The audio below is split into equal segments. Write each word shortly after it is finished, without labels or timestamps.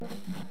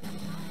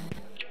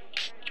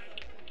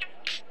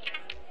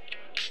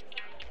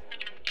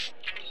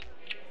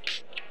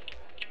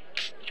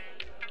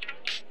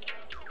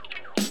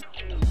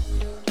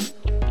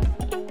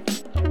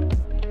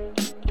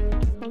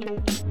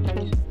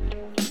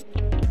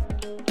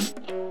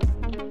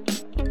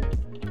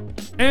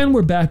And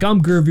we're back.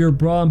 I'm Gurveer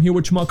Bra. I'm here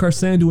with Chamatkar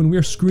Sandhu, and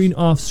we're Screen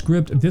Off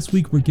Script. This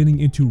week, we're getting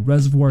into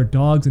Reservoir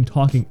Dogs and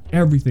talking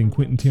everything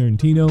Quentin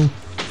Tarantino.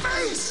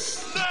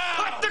 Face! No!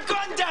 Put the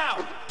gun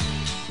down!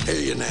 Here are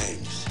your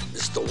names.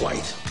 Mr.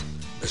 White,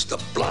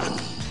 Mr. Blonde,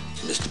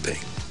 Mr.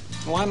 Pink.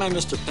 Why am I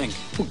Mr. Pink?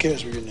 Who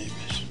cares what your name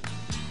is?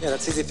 Yeah,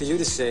 that's easy for you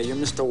to say. You're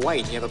Mr.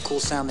 White. You have a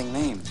cool-sounding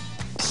name.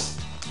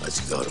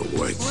 Let's go to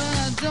work. Well,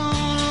 I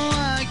don't know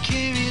why I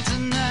came here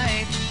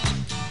tonight.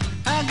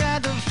 I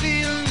got the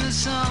feeling that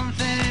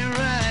something ain't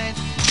right.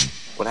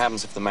 What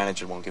happens if the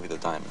manager won't give you the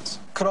diamonds?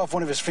 Cut off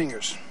one of his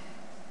fingers.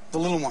 The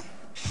little one.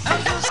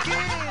 I'm so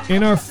scared.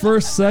 In our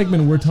first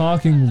segment, we're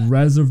talking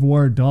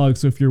Reservoir Dogs.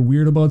 So if you're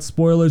weird about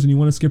spoilers and you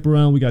want to skip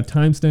around, we got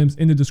timestamps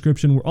in the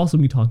description. We're also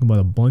going to be talking about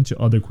a bunch of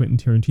other Quentin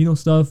Tarantino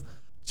stuff.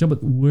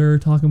 But we're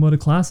talking about a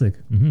classic.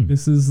 Mm-hmm.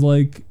 This is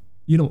like,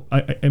 you know,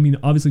 I mean,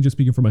 obviously just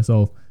speaking for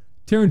myself,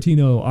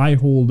 Tarantino, I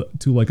hold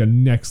to like a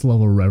next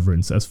level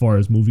reverence as far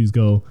as movies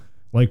go.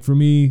 Like for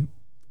me,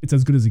 it's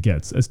as good as it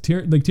gets.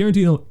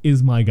 Tarantino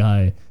is my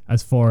guy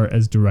as far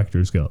as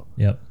directors go.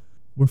 Yep.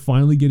 We're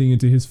finally getting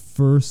into his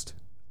first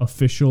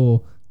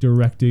official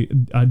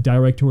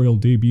directorial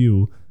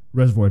debut,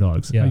 Reservoir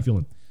Dogs. Yeah. How you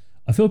feeling?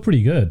 I feel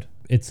pretty good.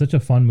 It's such a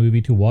fun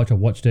movie to watch. I've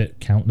watched it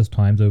countless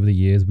times over the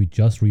years. We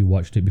just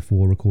rewatched it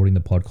before recording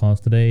the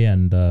podcast today,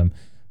 and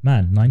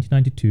man,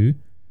 1992.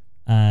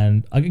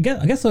 And I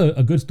guess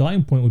a good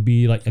starting point would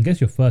be like, I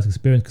guess your first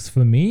experience, because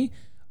for me,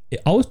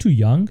 I was too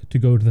young to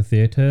go to the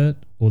theater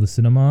or the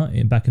cinema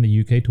back in the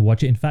UK to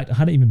watch it. In fact, I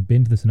hadn't even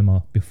been to the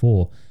cinema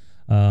before.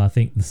 I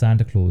think The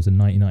Santa Claus in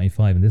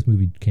 1995, and this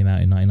movie came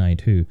out in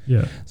 1992.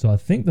 Yeah. So I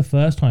think the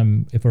first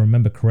time, if I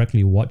remember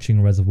correctly,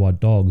 watching Reservoir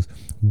Dogs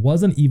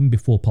wasn't even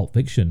before Pulp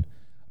Fiction.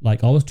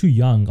 Like I was too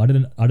young. I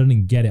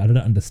didn't get it. I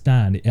didn't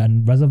understand it.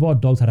 And Reservoir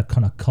Dogs had a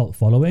kind of cult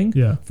following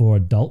for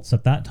adults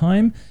at that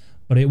time.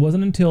 But it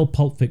wasn't until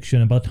Pulp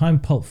Fiction, and by the time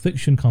Pulp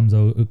Fiction comes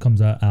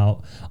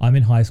out, I'm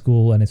in high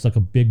school and it's like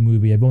a big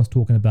movie. Everyone's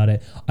talking about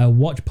it. I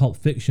watch Pulp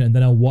Fiction and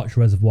then I watch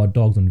Reservoir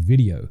Dogs on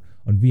video,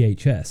 on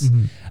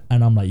VHS,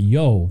 and I'm like,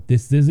 yo,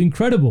 this is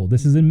incredible.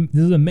 This is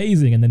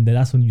amazing. And then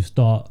that's when you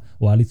start,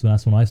 or at least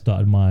that's when I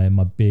started my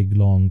big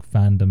long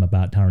fandom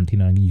about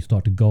Tarantino, and you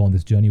start to go on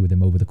this journey with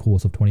him over the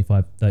course of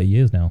 25, 30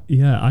 years now.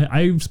 Yeah,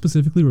 I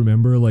specifically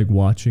remember like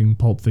watching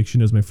Pulp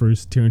Fiction as my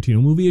first Tarantino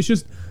movie. It's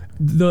just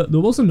the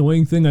most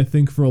annoying thing I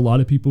think for a lot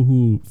of people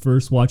who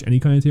first watch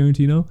any kind of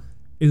Tarantino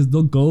is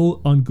they'll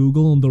go on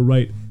Google and they'll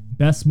write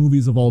best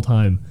movies of all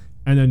time,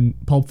 and then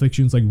Pulp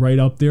Fiction's like right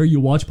up there. You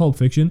watch Pulp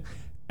Fiction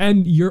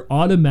and you're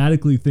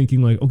automatically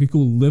thinking like, okay,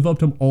 cool, live up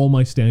to all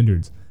my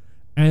standards.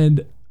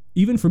 And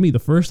even for me, the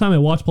first time I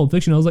watched Pulp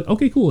Fiction, I was like,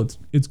 okay, cool,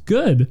 it's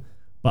good,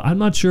 but I'm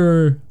not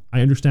sure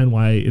I understand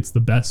why it's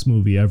the best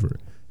movie ever.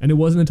 And it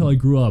wasn't until I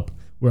grew up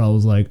where I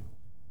was like,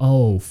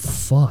 oh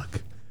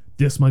fuck,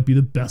 this might be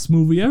the best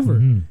movie ever.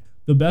 Mm-hmm.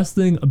 The best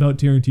thing about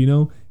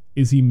Tarantino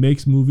is he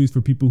makes movies for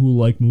people who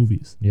like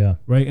movies. Yeah.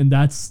 Right? And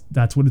that's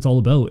what it's all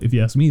about, if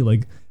you ask me.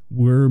 Like,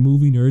 we're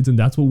movie nerds, and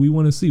that's what we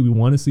want to see. We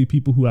want to see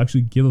people who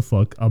actually give a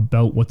fuck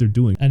about what they're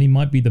doing. And he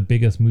might be the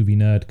biggest movie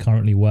nerd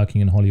currently working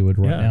in Hollywood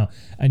right now.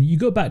 And you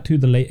go back to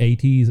the late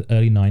 80s,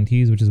 early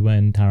 90s, which is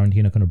when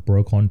Tarantino kind of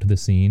broke onto the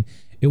scene.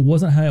 It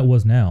wasn't how it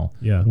was now,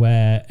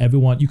 where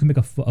you can make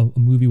a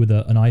movie with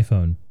an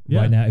iPhone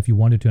right now if you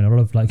wanted to, and a lot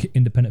of like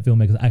independent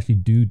filmmakers actually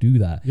do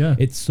that. Yeah.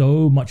 It's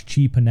so much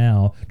cheaper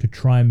now to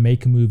try and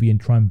make a movie and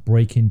try and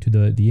break into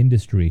the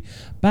industry.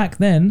 Back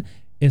then,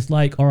 it's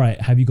like, all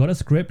right, have you got a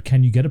script?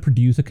 Can you get a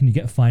producer? Can you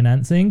get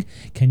financing?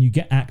 Can you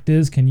get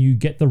actors? Can you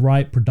get the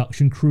right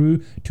production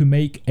crew to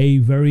make a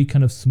very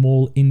kind of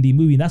small indie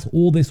movie? And that's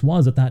all this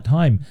was at that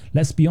time.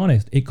 Let's be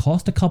honest. It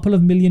cost a couple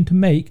of million to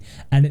make,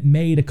 and it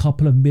made a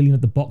couple of million at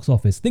the box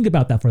office. Think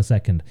about that for a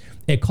second.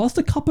 It cost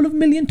a couple of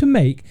million to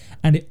make,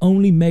 and it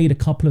only made a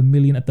couple of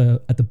million at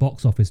the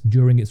box office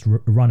during its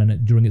run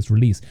and during its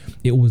release.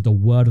 It was the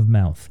word of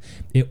mouth.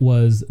 It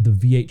was the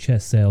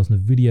VHS sales and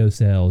the video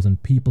sales,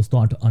 and people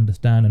started to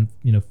understand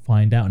and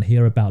find out and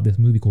hear about this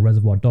movie called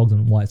Reservoir Dogs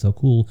and why it's so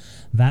cool.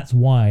 That's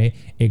why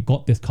it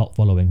got this cult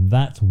following.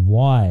 That's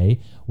why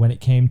when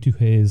it came to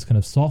his kind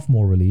of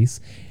sophomore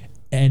release,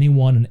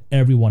 anyone and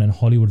everyone in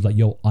Hollywood was like,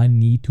 yo, I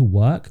need to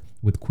work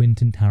with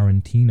Quentin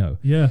Tarantino.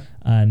 Yeah.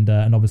 And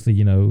obviously,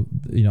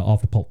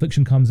 after Pulp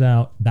Fiction comes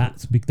out,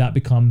 that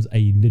becomes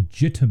a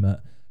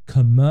legitimate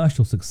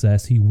commercial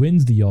success. He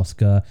wins the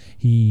Oscar.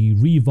 He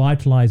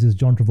revitalizes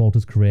John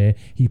Travolta's career.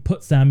 He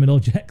puts Samuel L.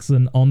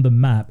 Jackson on the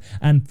map.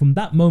 And from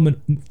that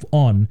moment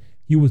on,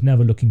 he was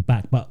never looking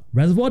back. But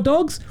Reservoir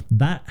Dogs,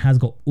 that has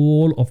got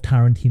all of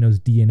Tarantino's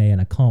DNA, and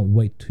I can't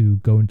wait to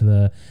go into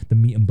the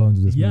meat and bones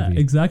of this movie. Yeah,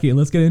 exactly. And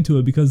let's get into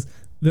it, because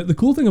the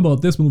cool thing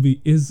about this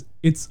movie is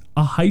it's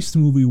a heist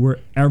movie where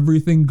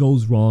everything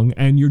goes wrong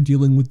and you're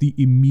dealing with the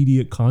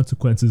immediate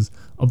consequences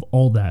of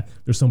all that.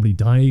 There's somebody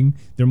dying.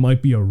 There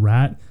might be a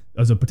rat.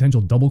 There's a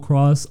potential double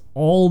cross.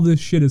 All this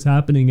shit is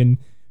happening, and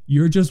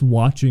you're just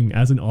watching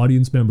as an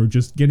audience member,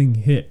 just getting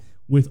hit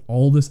with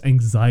all this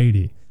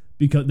anxiety,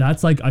 because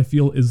that's like, I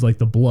feel, is like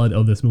the blood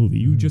of this movie.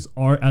 You just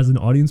are, as an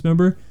audience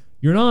member,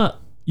 you're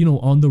not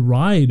on the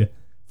ride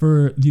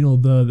for,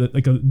 the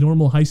like a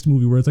normal heist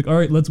movie where it's like, all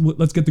right, let's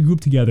get the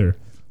group together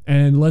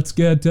and let's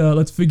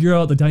figure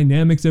out the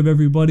dynamics of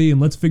everybody and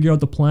let's figure out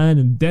the plan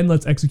and then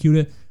let's execute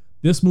it.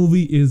 This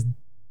movie is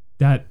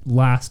that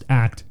last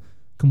act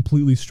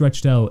completely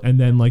stretched out, and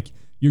then like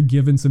you're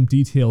given some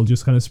detail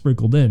just kind of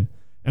sprinkled in.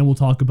 And we'll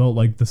talk about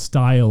like the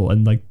style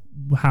and like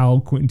how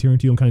Quentin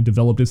Tarantino kind of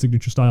developed his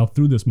signature style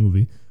through this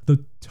movie.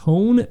 The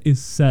tone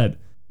is set,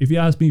 if you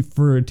ask me,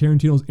 for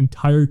Tarantino's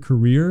entire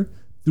career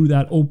through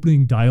that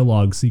opening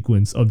dialogue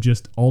sequence of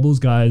just all those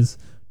guys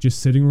just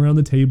sitting around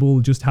the table,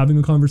 just having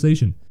a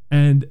conversation.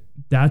 And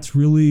that's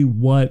really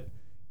what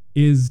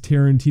is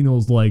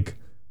Tarantino's like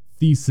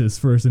thesis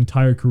for his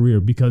entire career,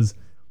 because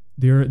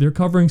they're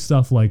covering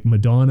stuff like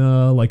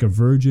Madonna, like a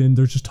Virgin.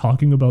 They're just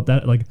talking about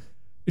that. Like,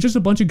 it's just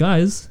a bunch of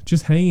guys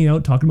just hanging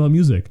out, talking about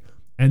music.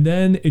 And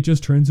then it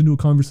just turns into a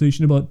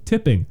conversation about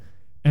tipping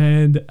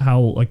and how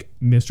like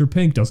Mr.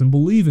 Pink doesn't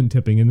believe in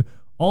tipping, and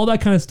all that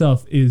kind of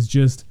stuff is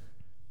just,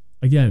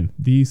 again,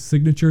 the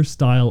signature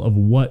style of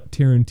what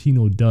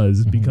Tarantino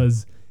does,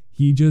 because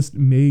he just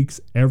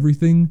makes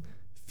everything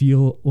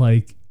feel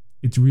like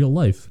it's real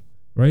life,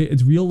 right?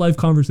 It's real life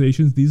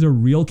conversations. These are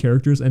real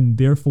characters, and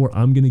therefore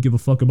I'm going to give a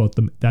fuck about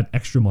them that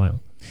extra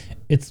mile.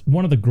 It's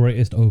one of the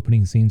greatest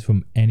opening scenes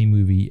from any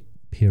movie,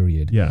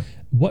 period. Yeah.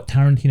 What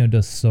Tarantino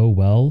does so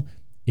well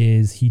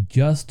is he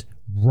just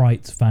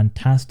writes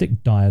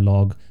fantastic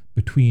dialogue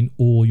between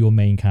all your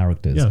main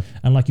characters. Yeah.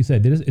 And like you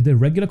said, they're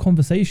regular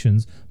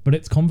conversations, but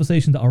it's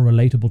conversations that are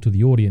relatable to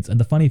the audience. And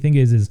the funny thing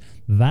is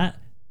that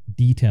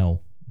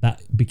detail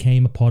that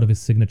became a part of his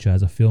signature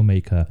as a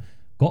filmmaker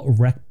got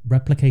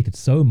replicated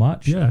so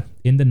much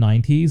in the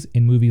 90s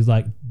in movies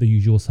like The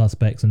Usual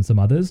Suspects and some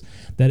others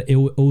that it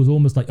was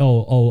almost like,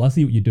 oh, I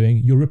see what you're doing.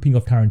 You're ripping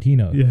off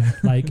Tarantino. Yeah.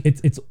 Like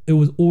it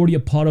was already a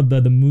part of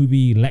the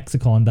movie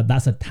lexicon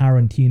that's a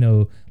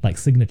Tarantino like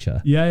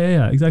signature.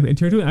 Yeah, exactly. And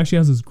Tarantino actually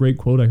has this great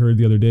quote I heard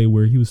the other day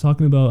where he was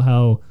talking about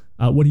how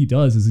what he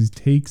does is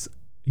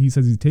he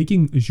says he's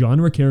taking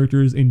genre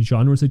characters in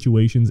genre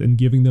situations and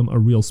giving them a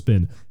real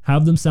spin.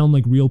 Have them sound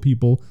like real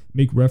people,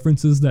 make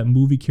references that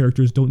movie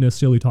characters don't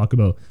necessarily talk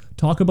about.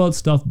 Talk about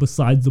stuff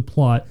besides the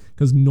plot,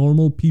 because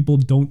normal people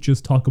don't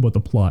just talk about the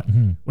plot.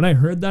 When I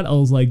heard that, I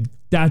was like,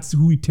 that's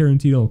who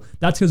Tarantino,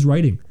 that's his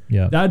writing.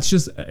 Yeah. That's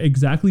just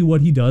exactly what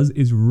he does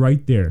is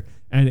right there.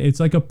 And it's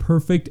like a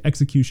perfect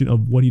execution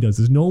of what he does.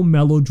 There's no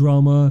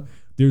melodrama.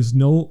 There's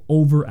no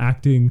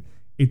overacting.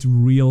 It's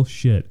real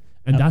shit.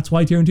 And that's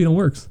why Tarantino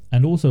works.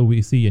 And also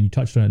we see, and you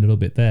touched on it a little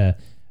bit there,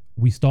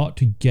 we start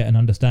to get an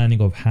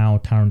understanding of how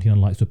Tarantino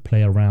likes to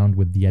play around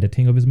with the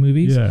editing of his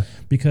movies. Yeah.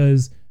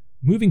 Because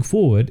moving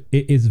forward,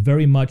 it is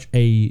very much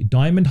a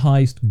diamond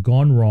heist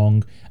gone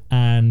wrong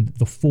and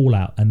the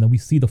fallout. And then we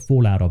see the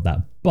fallout of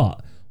that.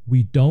 But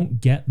we don't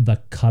get the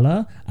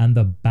color and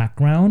the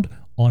background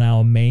on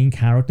our main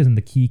characters and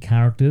the key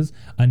characters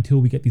until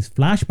we get these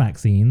flashback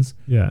scenes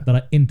that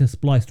are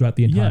interspliced throughout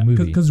the entire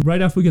movie. Because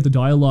right after we get the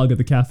dialogue at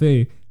the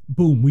cafe,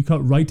 boom, we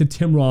cut right to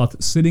Tim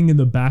Roth sitting in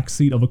the back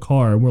seat of a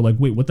car, and we're like,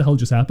 wait, what the hell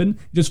just happened?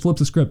 He just flips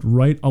the script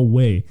right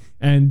away,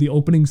 and the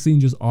opening scene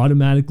just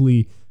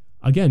automatically,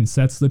 again,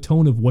 sets the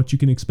tone of what you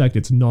can expect.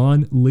 It's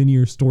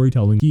non-linear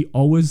storytelling. He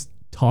always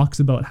talks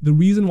about the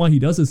reason why he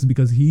does this is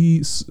because he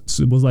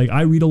was like,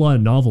 I read a lot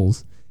of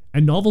novels,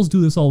 and novels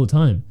do this all the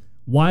time.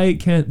 Why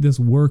can't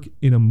this work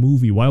in a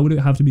movie? Why would it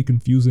have to be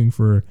confusing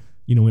for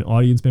an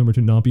audience member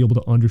to not be able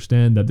to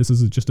understand that this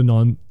is just a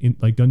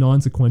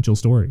non-sequential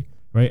story?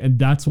 Right. And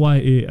that's why,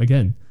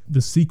 again,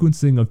 the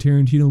sequencing of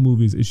Tarantino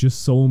movies is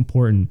just so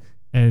important.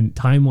 And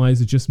time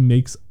wise, it just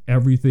makes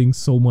everything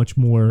so much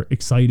more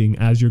exciting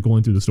as you're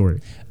going through the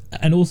story.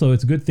 And also,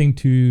 it's a good thing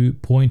to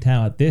point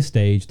out at this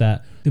stage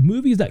that the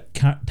movies that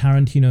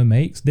Tarantino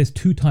makes, there's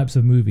two types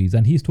of movies.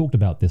 And he's talked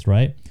about this,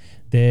 right?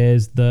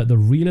 There's the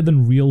realer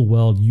than real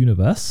world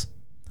universe,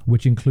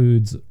 which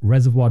includes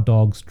Reservoir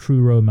Dogs,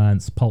 True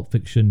Romance, Pulp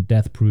Fiction,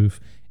 Death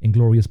Proof,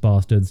 Inglourious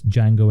Bastards,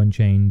 Django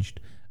Unchained,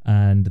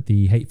 and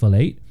The Hateful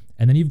Eight.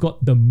 And then you've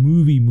got the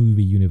movie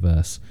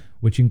universe,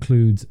 which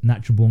includes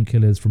Natural Born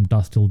Killers, From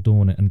Dusk Till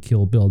Dawn, and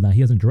Kill Bill. Now, he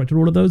hasn't directed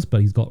all of those,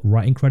 but he's got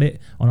writing credit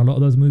on a lot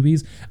of those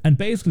movies. And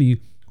basically,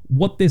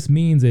 what this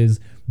means is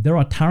there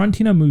are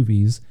Tarantino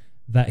movies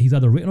that he's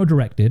either written or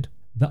directed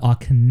that are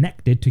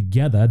connected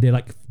together. They're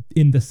like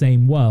in the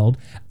same world,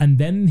 and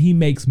then he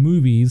makes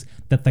movies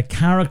that the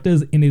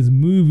characters in his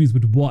movies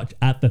would watch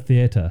at the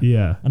theater.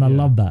 And I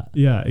love that.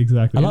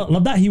 Exactly. I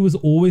love that he was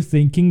always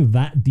thinking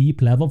that deep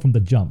level from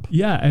the jump.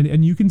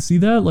 And you can see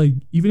that, like,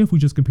 even if we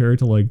just compare it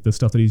to like the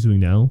stuff that he's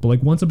doing now, but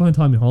like Once Upon a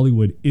Time in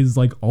Hollywood is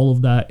like all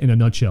of that in a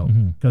nutshell,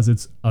 because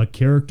it's a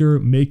character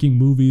making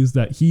movies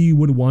that he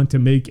would want to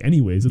make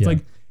anyways. It's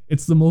like,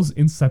 it's the most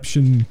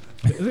Inception,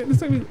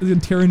 it's like a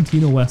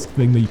Tarantino-esque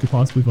thing that you could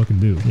possibly fucking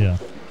do.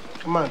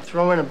 Come on,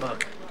 throw in a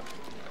buck.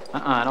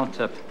 I don't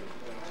tip.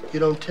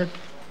 You don't tip?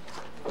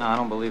 No, I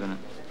don't believe in it.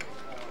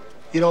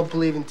 You don't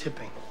believe in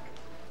tipping?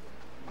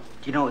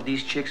 Do you know what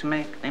these chicks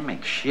make? They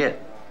make shit.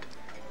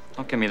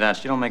 Don't give me that.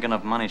 She don't make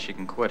enough money, she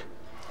can quit.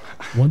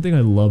 one thing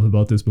I love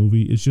about this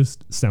movie is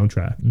just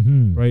soundtrack,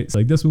 right? It's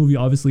like this movie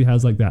obviously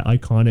has like that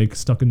iconic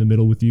 "Stuck in the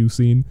Middle with You"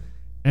 scene,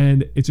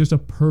 and it's just a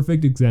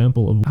perfect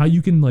example of how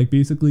you can like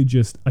basically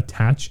just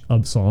attach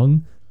a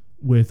song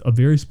with a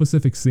very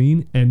specific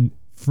scene, and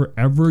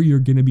forever you're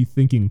gonna be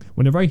thinking.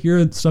 Whenever I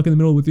hear "Stuck in the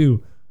Middle with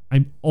You,"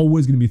 I'm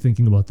always gonna be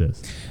thinking about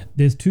this.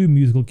 There's two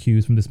musical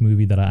cues from this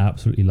movie that I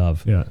absolutely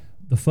love. Yeah.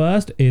 The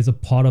first is a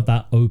part of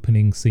that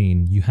opening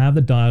scene. You have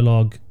the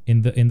dialogue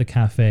in the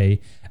cafe,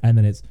 and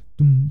then it's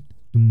dum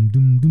dum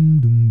dum dum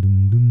dum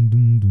dum dum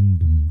dum dum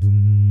dum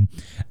dum,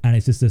 and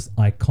it's just this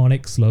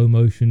iconic slow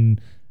motion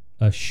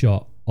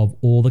shot of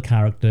all the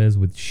characters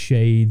with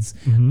shades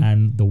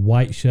and the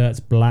white shirts,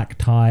 black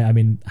tie. I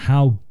mean,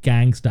 how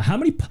gangster! How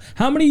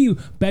many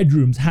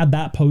bedrooms had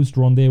that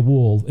poster on their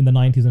wall in the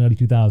 90s and early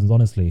 2000s?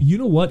 Honestly, you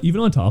know what?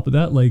 Even on top of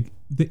that, like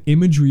the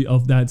imagery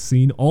of that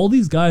scene, all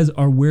these guys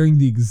are wearing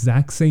the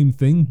exact same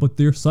thing, but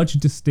they're such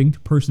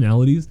distinct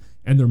personalities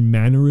and their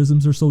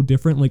mannerisms are so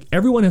different. Like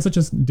everyone has such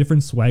a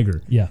different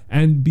swagger. Yeah.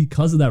 And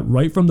because of that,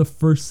 right from the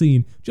first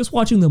scene, just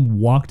watching them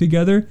walk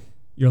together,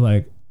 you're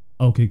like,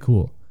 okay,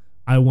 cool.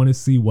 I want to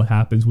see what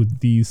happens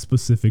with these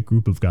specific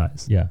group of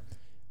guys. Yeah.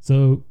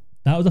 So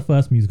that was the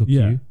first musical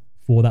cue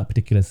for that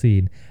particular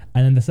scene.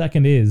 And then the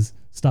second is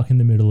 "Stuck in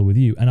the Middle with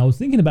You." And I was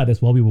thinking about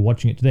this while we were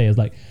watching it today. I was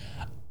like,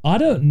 I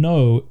don't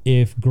know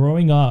if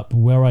growing up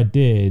where I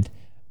did,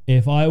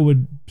 if I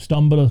would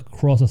stumble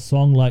across a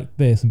song like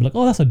this and be like,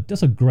 oh,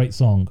 that's a great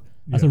song.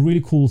 That's a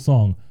really cool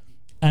song.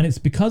 And it's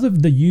because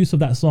of the use of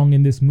that song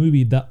in this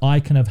movie that I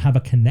kind of have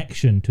a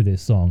connection to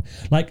this song.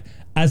 Like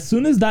as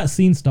soon as that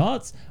scene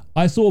starts,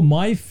 I saw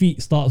my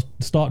feet start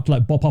to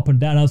like bop up and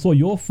down. I saw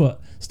your foot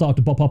start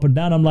to bop up and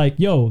down. I'm like,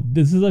 yo,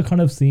 this is a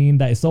kind of scene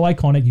that is so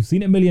iconic. You've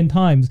seen it a million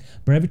times,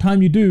 but every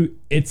time you do,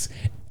 it's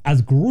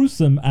as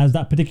gruesome as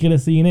that particular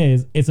scene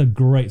is. It's a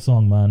great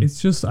song, man.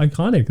 It's just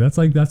iconic.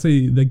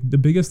 The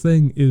biggest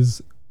thing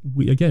is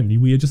we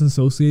just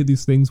associate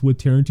these things with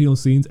Tarantino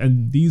scenes,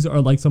 and these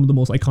are like some of the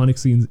most iconic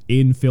scenes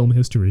in film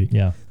history.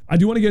 Yeah. I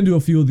do want to get into a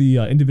few of the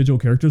individual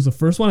characters. The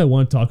first one I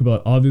want to talk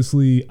about,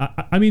 obviously,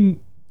 I mean,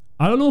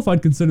 I don't know if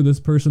I'd consider this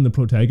person the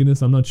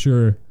protagonist. I'm not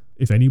sure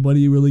if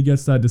anybody really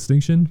gets that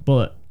distinction,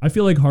 but I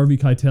feel like Harvey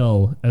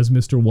Keitel as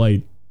Mr.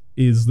 White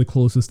is the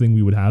closest thing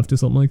we would have to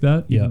something like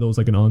that, even though it's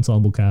like an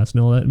ensemble cast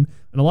and all that. And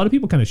a lot of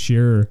people kind of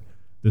share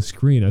the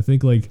screen. I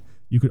think like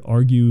you could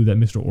argue that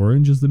Mr.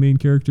 Orange is the main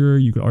character.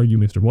 You could argue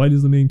Mr. White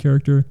is the main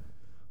character.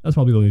 That's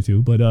probably the only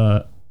two. But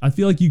I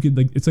feel like you could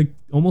like, it's like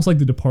almost like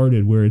The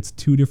Departed, where it's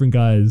two different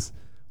guys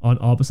on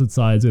opposite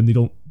sides,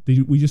 and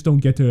we just don't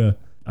get to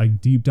a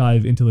deep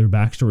dive into their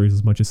backstories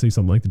as much as say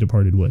something like The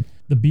Departed would.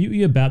 The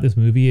beauty about this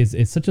movie is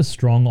it's such a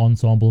strong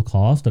ensemble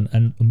cast,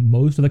 and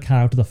most of the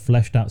characters are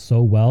fleshed out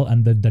so well,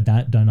 and the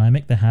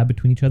dynamic they have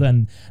between each other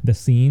and the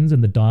scenes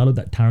and the dialogue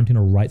that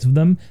Tarantino writes of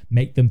them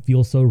make them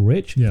feel so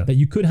rich that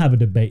you could have a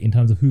debate in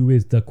terms of who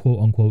is the quote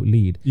unquote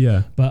lead.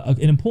 Yeah. But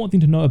an important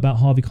thing to know about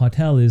Harvey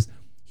Keitel is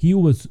he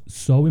was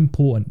so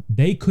important.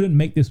 They couldn't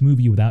make this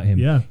movie without him.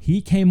 Yeah. He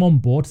came on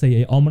board to say,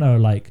 hey, I'm gonna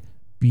like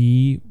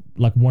be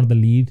like one of the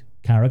lead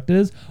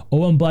characters.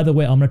 Oh, and by the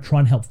way, I'm gonna try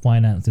and help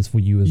finance this for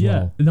you as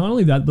well. Not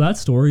only that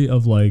story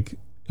of like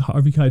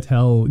Harvey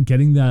Keitel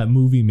getting that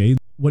movie made,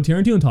 what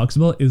Tarantino talks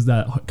about is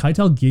that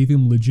Keitel gave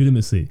him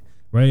legitimacy,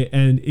 right?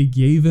 And it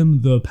gave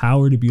him the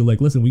power to be like,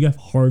 listen, we got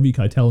Harvey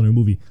Keitel in our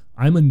movie.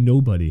 I'm a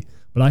nobody,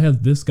 but I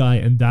have this guy,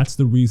 and that's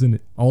the reason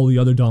all the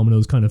other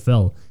dominoes kind of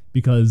fell,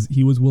 because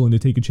he was willing to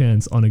take a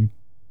chance on a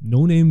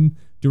no-name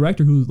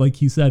director who, like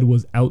he said,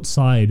 was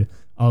outside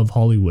of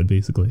Hollywood,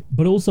 basically.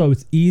 But also,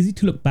 it's easy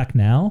to look back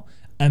now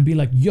and be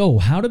like, yo,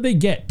 how did they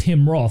get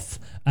Tim Roth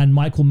and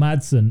Michael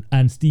Madsen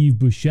and Steve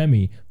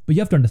Buscemi? But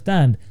you have to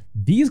understand,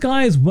 these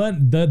guys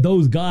weren't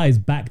those guys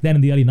back then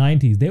in the early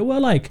 90s. They were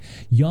like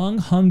young,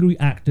 hungry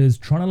actors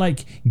trying to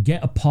like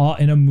get a part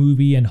in a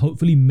movie and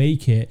hopefully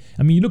make it.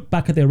 I mean, you look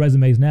back at their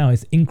resumes now,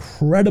 it's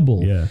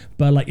incredible. Yeah.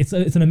 But like, it's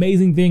an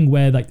amazing thing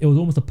where like it was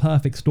almost a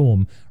perfect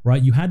storm,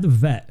 right? You had the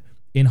vet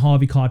in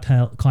Harvey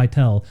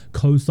Keitel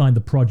co-signed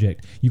the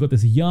project. You got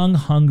this young,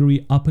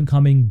 hungry,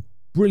 up-and-coming,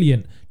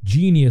 brilliant,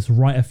 genius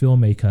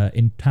writer-filmmaker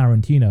in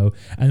Tarantino,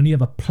 and then you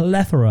have a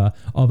plethora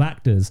of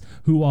actors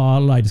who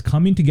are like just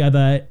coming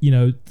together, you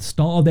know,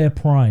 start of their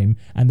prime,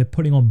 and they're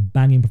putting on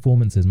banging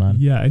performances, man.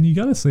 Yeah, and you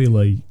gotta say,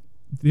 like,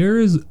 there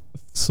is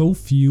so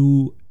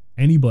few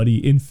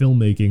anybody in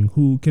filmmaking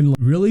who can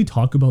really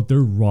talk about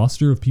their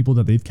roster of people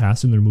that they've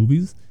cast in their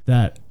movies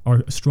that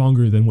are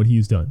stronger than what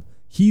he's done.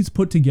 He's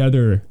put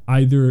together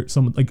either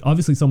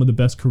obviously some of the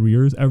best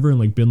careers ever and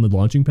like been the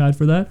launching pad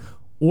for that,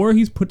 or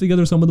he's put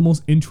together some of the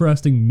most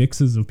interesting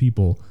mixes of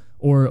people,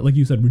 or like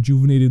you said,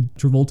 rejuvenated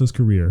Travolta's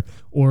career,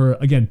 or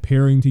again,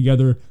 pairing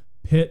together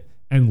Pitt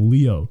and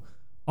Leo.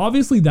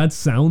 Obviously that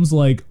sounds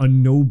like a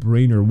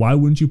no-brainer. Why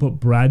wouldn't you put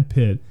Brad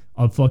Pitt,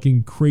 a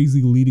fucking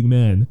crazy leading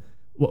man,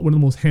 one of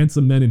the most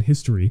handsome men in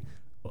history,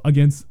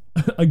 against,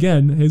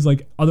 again, his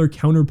like other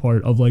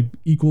counterpart of like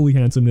equally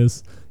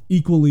handsomeness,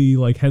 equally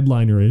like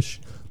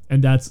headliner-ish,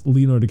 and that's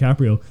Leonardo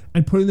DiCaprio.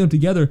 And putting them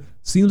together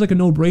seems like a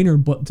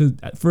no-brainer,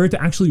 but for it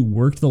to actually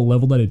work to the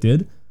level that it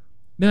did,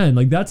 man,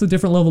 like that's a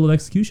different level of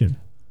execution.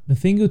 The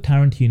thing with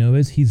Tarantino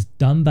is he's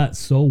done that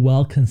so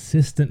well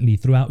consistently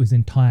throughout his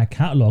entire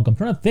catalog. I'm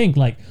trying to think,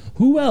 like,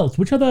 who else?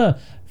 Which other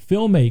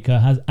filmmaker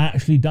has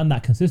actually done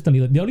that consistently?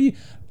 Like, the only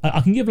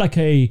I can give like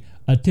a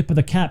tip of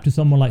the cap to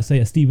someone like, say,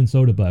 a Steven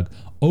Soderbergh.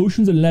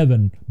 Ocean's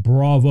 11,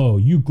 bravo!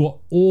 You got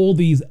all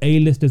these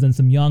A-listers and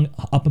some young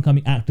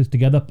up-and-coming actors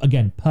together.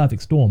 Again,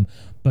 perfect storm.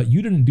 But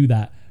you didn't do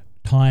that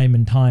time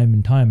and time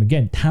and time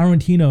again.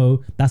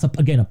 Tarantino, that's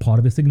again a part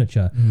of his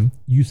signature.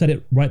 You said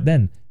it right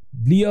then.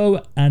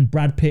 Leo and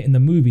Brad Pitt in the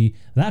movie,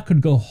 that could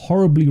go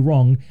horribly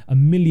wrong a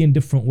million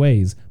different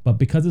ways, but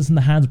because it's in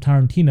the hands of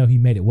Tarantino, he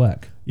made it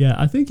work. Yeah,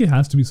 I think it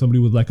has to be somebody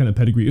with that kind of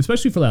pedigree,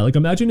 especially for that. Like,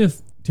 imagine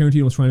if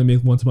Tarantino was trying to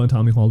make Once Upon a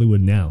Time in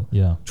Hollywood now.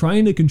 Yeah.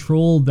 Trying to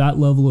control that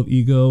level of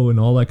ego and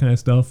all that kind of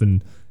stuff,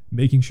 and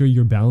making sure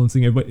you're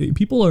balancing everybody.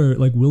 People are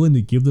like willing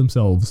to give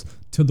themselves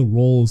to the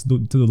roles, to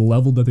the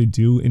level that they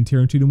do in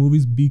Tarantino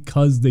movies,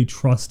 because they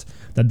trust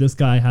that this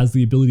guy has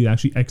the ability to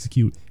actually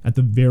execute at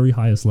the very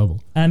highest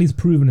level. And he's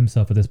proven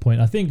himself at this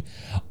point. I think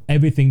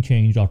everything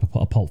changed after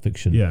Pulp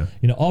Fiction. Yeah.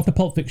 You know, after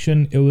Pulp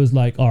Fiction, it was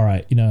like, all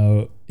right, you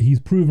know, he's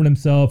proven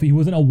himself. He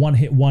wasn't a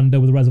one-hit wonder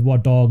with Reservoir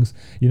Dogs.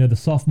 You know, The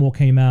Sophomore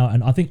came out,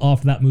 and I think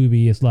after that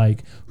movie, it's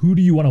like, who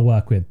do you want to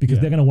work with? Because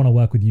they're going to want to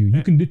work with you.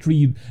 You can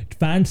literally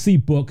fantasy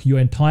book your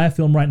entire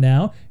film right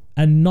now,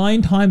 and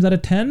 9 times out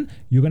of 10,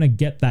 you're going to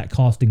get that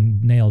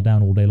casting nailed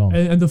down all day long.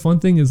 And the fun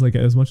thing is, like,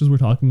 as much as we're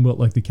talking about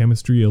like the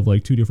chemistry of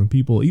like two different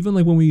people, even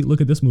like when we look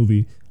at this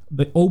movie,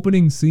 the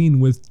opening scene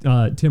with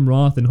Tim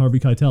Roth and Harvey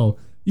Keitel,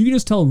 you can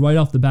just tell right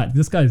off the bat,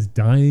 this guy's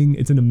dying.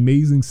 It's an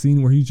amazing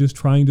scene where he's just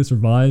trying to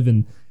survive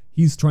and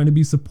he's trying to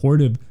be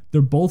supportive.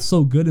 They're both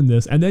so good in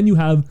this. And then you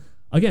have,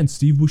 again,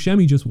 Steve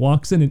Buscemi just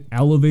walks in and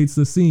elevates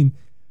the scene.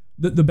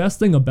 The best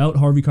thing about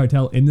Harvey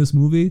Keitel in this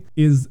movie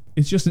is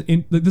it's just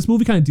this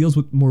movie kind of deals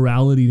with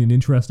morality in an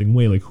interesting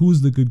way. Like, who's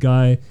the good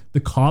guy?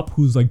 The cop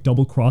who's like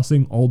double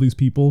crossing all these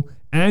people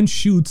and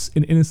shoots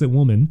an innocent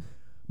woman.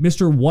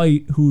 Mr.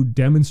 White, who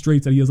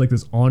demonstrates that he has like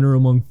this honor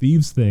among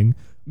thieves thing.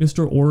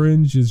 Mr.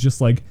 Orange is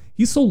just like,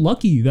 he's so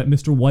lucky that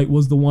Mr. White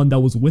was the one that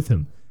was with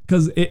him.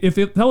 Because if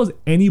that was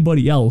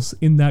anybody else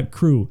in that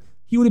crew,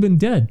 he would have been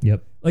dead.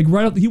 Yep. Like,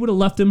 right up, he would have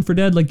left him for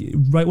dead, like,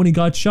 right when he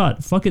got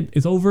shot. Fuck it,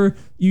 it's over.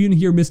 You can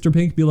hear Mr.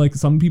 Pink be like,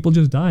 some people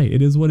just die.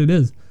 It is what it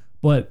is.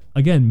 But,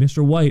 again,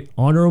 Mr. White,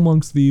 honor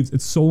amongst thieves,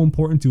 it's so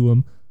important to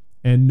him,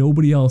 and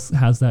nobody else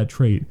has that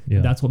trait. Yeah.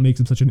 And that's what makes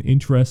him such an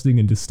interesting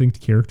and distinct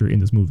character in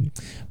this movie.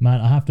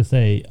 Man, I have to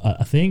say,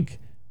 I think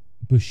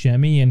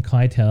Buscemi and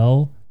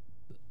Keitel,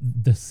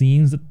 the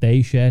scenes that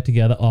they share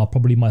together are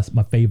probably my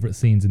favorite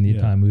scenes in the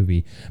entire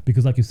movie,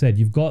 because like you said,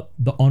 you've got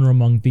the honor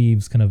among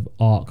thieves kind of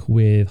arc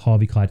with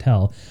Harvey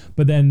Keitel,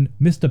 but then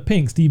Mr.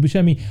 Pink, Steve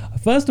Buscemi,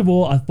 first of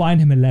all, I find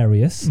him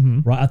hilarious,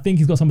 right? I think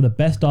he's got some of the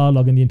best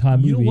dialogue in the entire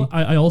movie. You know what?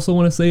 I also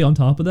want to say on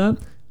top of that,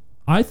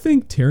 I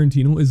think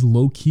Tarantino is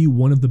low-key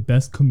one of the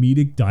best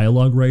comedic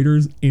dialogue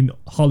writers in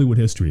Hollywood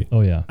history.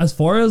 Oh yeah. As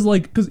far as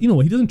like, because you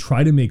know he doesn't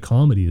try to make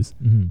comedies,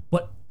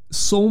 but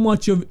so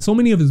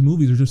many of his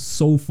movies are just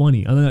so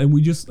funny, and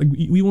we just like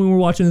we when we're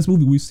watching this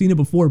movie, we've seen it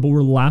before, but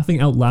we're laughing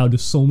out loud to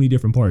so many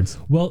different parts.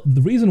 Well,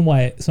 the reason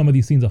why some of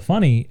these scenes are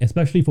funny,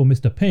 especially for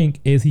Mr.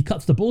 Pink, is he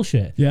cuts the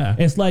bullshit. Yeah.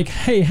 It's like,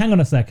 hey, hang on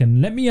a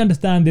second, let me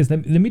understand this.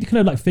 Let me kind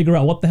of like figure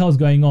out what the hell is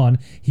going on.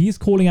 He's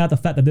calling out the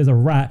fact that there's a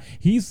rat.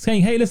 He's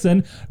saying, hey,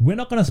 listen, we're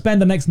not going to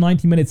spend the next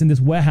 90 minutes in this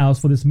warehouse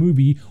for this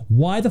movie.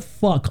 Why the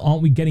fuck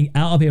aren't we getting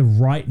out of here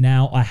right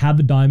now? I have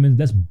the diamonds.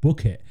 Let's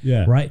book it.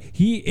 Yeah. Right?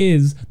 He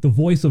is the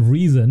voice of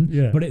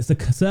reason, but it's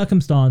the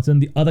circumstance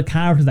and the other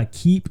characters that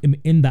keep him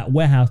in that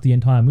warehouse the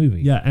entire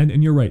movie. Yeah,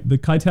 and you're right. The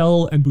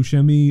Keitel and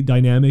Buscemi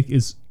dynamic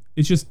it's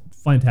just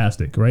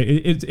fantastic, right?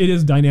 It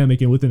is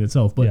dynamic within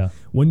itself, but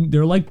when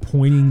they're like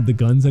pointing the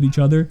guns at each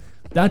other,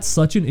 that's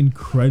such an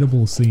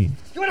incredible scene.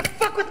 You wanna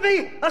fuck with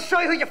me? I'll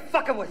show you who you're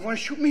fucking with. You wanna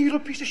shoot me, you little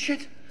piece of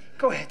shit?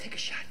 Go ahead, take a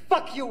shot.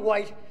 Fuck you,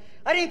 White.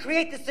 I didn't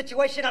create this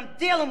situation, I'm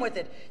dealing with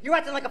it. You're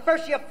acting like a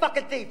first-year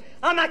fucking thief.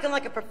 I'm acting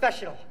like a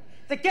professional.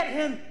 They get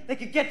him, they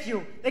could get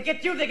you. They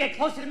get you, they get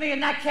closer to me,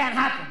 and that can't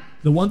happen.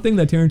 The one thing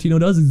that Tarantino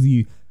does is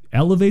he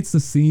elevates the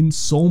scene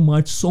so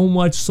much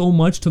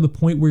to the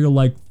point where you're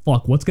like,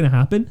 fuck, what's gonna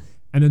happen?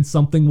 And then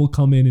something will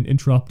come in and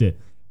interrupt it,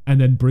 and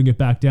then bring it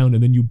back down,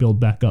 and then you build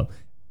back up.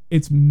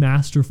 It's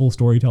masterful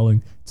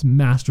storytelling. It's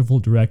masterful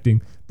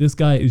directing. This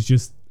guy is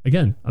just,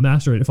 again, a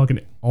master at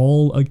fucking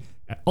all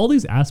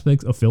these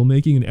aspects of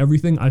filmmaking and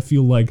everything I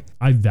feel like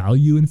I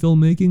value in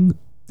filmmaking.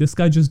 This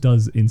guy just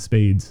does in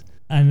spades.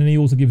 And then he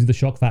also gives you the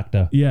shock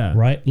factor. Yeah.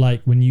 Right?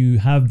 Like when you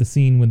have the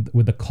scene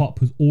with the cop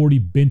who's already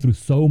been through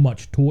so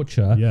much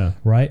torture. Yeah.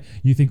 Right?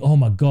 You think, oh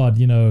my God,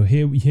 you know,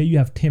 here you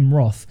have Tim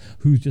Roth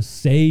who's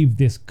just saved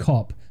this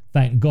cop.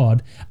 Thank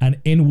God. And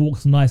in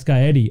walks nice guy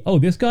Eddie. Oh,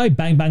 this guy,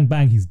 bang, bang,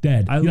 bang, he's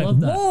dead. I love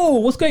that. Whoa,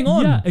 what's going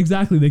on? Yeah,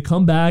 exactly. They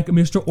come back.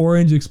 Mr.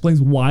 Orange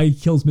explains why he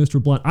kills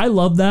Mr. Blunt. I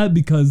love that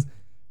because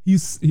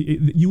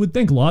you would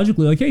think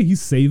logically, like, hey,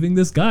 he's saving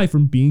this guy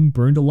from being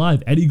burned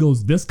alive. Eddie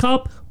goes, this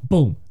cop,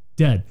 boom,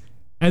 dead.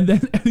 And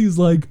then Eddie's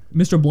like,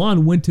 Mr.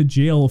 Blonde went to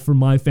jail for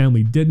my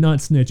family, did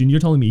not snitch, and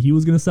you're telling me he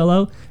was gonna sell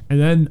out? And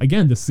then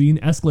again, the scene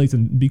escalates,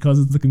 and because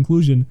it's the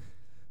conclusion,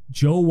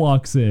 Joe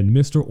walks in.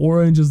 Mr.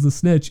 Orange is the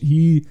snitch.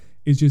 He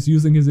is just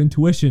using his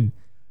intuition.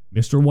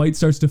 Mr. White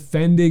starts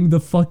defending the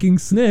fucking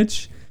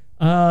snitch,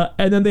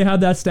 and then they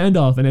have that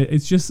standoff, and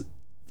it's just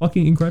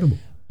fucking incredible.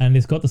 And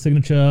it's got the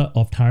signature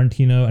of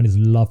Tarantino and his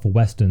love for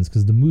westerns,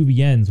 because the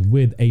movie ends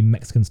with a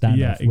Mexican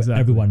standoff where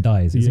everyone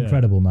dies. It's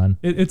incredible, man.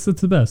 It's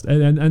the best.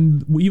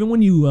 And even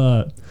when you,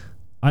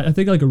 I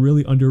think like a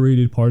really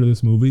underrated part of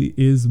this movie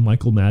is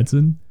Michael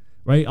Madsen,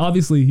 right?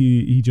 Obviously,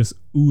 he just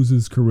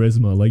oozes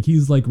charisma. Like,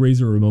 he's like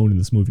Razor Ramon in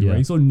this movie, right?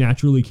 He's so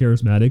naturally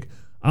charismatic.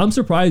 I'm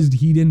surprised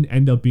he didn't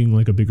end up being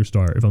like a bigger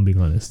star, if I'm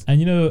being honest. And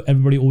you know,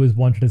 everybody always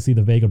wanted to see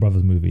the Vega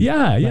Brothers movie.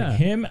 Yeah, like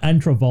him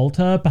and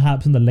Travolta,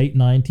 perhaps in the late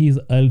 90s,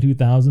 early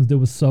 2000s, there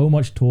was so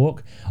much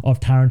talk of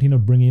Tarantino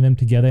bringing them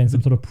together in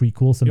some sort of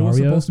prequel scenario. It was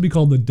supposed to be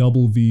called the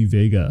Double V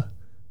Vega.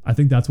 I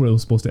think that's what it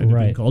was supposed to end up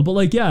being called. But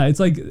like, yeah,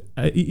 it's like,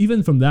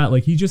 even from that,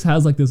 like, he just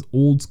has like this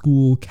old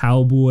school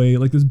cowboy,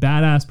 like this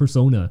badass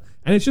persona.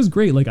 And it's just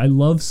great. Like, I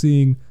love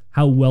seeing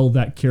how well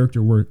that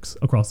character works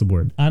across the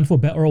board. And for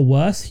better or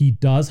worse, he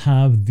does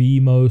have the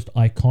most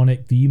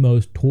iconic, the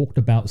most talked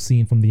about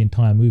scene from the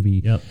entire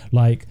movie. Yep.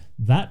 Like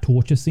that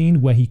torture scene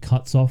where he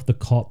cuts off the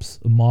cop's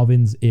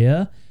Marvin's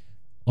ear.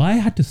 I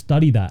had to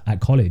study that at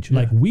college.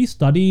 Like, we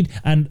studied,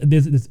 and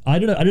there's this. I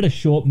made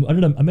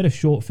a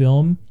short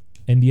film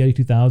in the early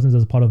 2000s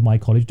as a part of my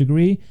college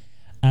degree.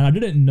 And I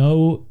didn't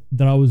know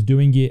that I was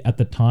doing it at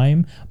the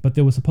time, but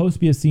there was supposed to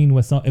be a scene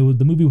where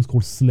the movie was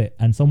called Slit,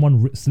 and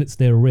someone slits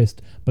their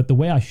wrist. But the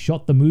way I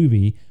shot the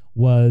movie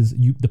was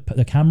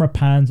the camera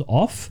pans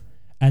off,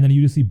 and then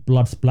you just see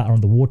blood splatter on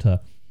the water.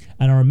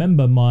 And I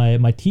remember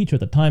my teacher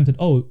at the time said,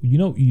 "Oh, you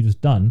know what you just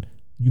done?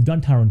 You've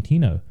done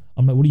Tarantino."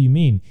 I'm like, "What do you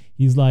mean?"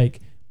 He's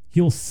like,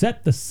 he'll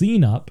set the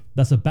scene up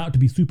that's about to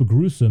be super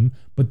gruesome,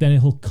 but then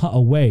he'll cut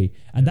away,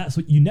 and that's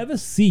what you never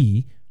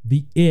see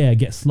the ear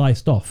get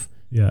sliced off.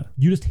 Yeah.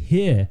 You just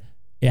hear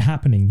it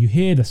happening. You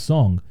hear the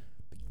song.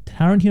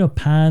 Tarantino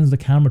pans the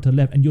camera to the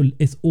left, and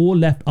it's all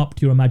left up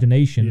to your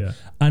imagination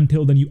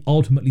until then you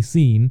ultimately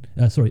see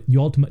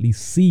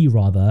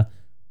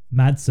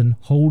Madsen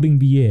holding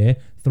the ear,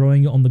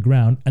 throwing it on the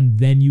ground, and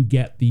then you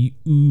get the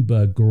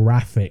uber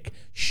graphic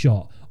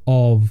shot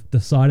of the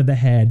side of the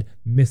head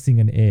missing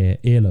an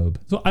earlobe.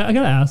 So I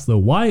gotta ask though,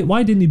 why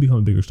didn't he become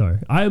a bigger star?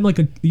 I'm like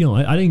I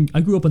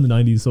grew up in the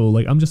 90s, so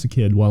like I'm just a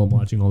kid while I'm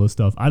watching all this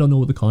stuff. I don't know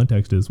what the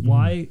context is.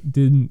 Why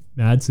didn't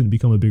Madsen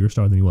become a bigger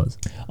star than he was?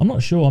 I'm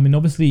not sure. I mean,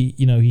 obviously,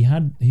 you know,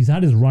 he's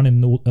had his run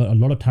in a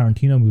lot of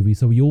Tarantino movies,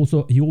 so he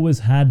always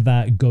had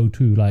that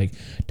go-to, like,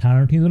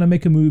 Tarantino's gonna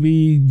make a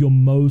movie, you're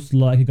most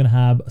likely gonna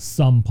have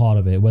some part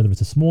of it, whether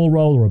it's a small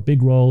role or a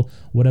big role,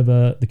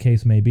 whatever the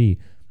case may be.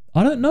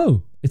 I don't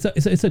know.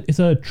 It's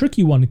a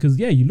tricky one, because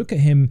you look at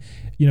him,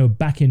 you know,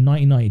 back in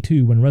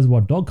 1992 when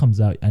Reservoir Dog comes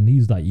out, and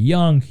he's like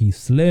young, he's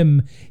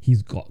slim,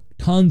 he's got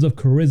tons of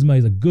charisma,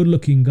 he's a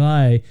good-looking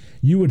guy.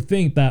 You would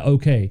think that,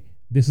 okay,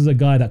 this is a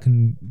guy that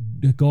can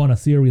go on a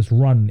serious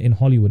run in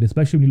Hollywood,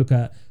 especially when you look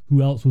at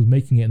who else was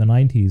making it in the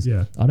 90s.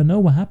 Yeah. I don't know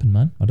what happened,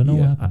 man. I don't know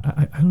what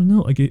happened. I don't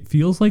know. Like, it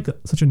feels like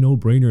such a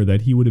no-brainer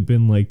that he would have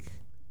been like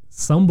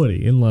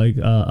somebody in like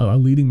a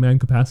leading man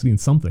capacity in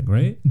something,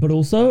 right? But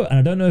also, and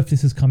I don't know if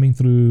this is coming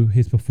through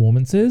his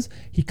performances,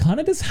 he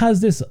kind of just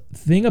has this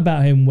thing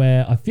about him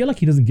where I feel like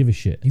he doesn't give a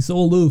shit. He's so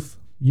aloof.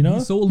 You know,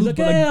 he's so aloof, like,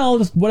 I'll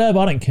just whatever,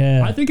 I don't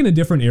care. I think in a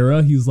different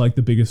era, he's like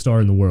the biggest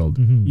star in the world.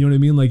 Mm-hmm. You know what I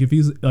mean? Like, if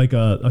he's like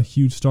a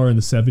huge star in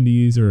the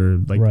 70s or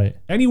like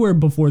anywhere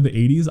before the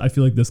 80s, I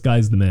feel like this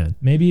guy's the man.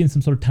 Maybe in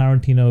some sort of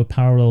Tarantino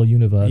parallel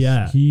universe,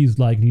 he's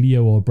like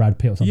Leo or Brad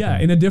Pitt or something. Yeah,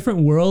 in a different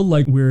world,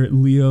 like where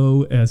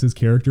Leo as his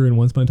character in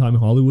Once Upon a Time in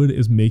Hollywood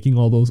is making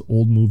all those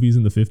old movies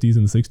in the 50s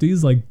and the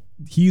 60s, like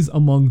he's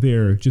among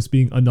there, just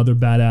being another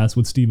badass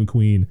with Steve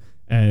McQueen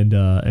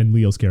and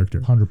Leo's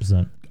character.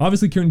 100%.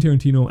 Obviously, Quentin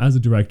Tarantino as a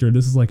director,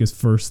 this is like his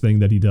first thing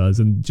that he does,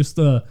 and just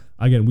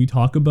again, we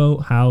talk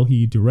about how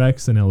he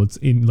directs and how it's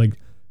in like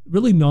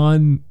really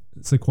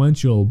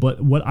non-sequential,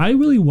 but what I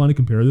really want to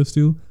compare this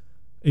to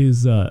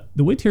is the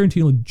way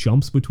Tarantino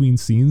jumps between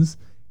scenes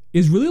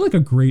is really like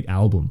a great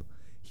album.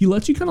 He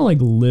lets you kind of like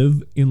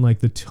live in like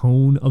the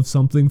tone of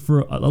something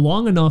for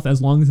long enough,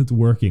 as long as it's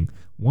working.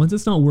 Once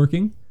it's not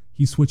working,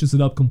 he switches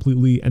it up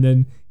completely, and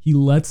then he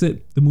lets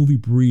the movie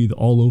breathe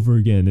all over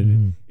again,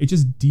 and it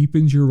just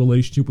deepens your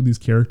relationship with these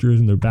characters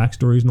and their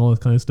backstories and all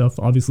that kind of stuff,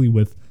 obviously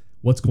with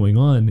what's going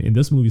on in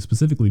this movie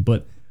specifically.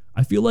 But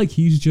I feel like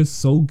he's just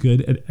so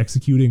good at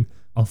executing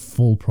a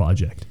full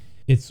project.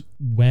 It's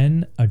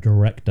when a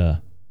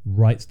director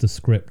writes the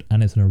script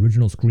and it's an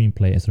original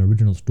screenplay, it's an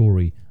original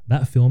story,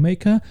 that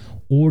filmmaker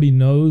already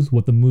knows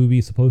what the movie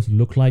is supposed to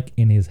look like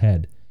in his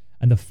head.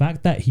 And the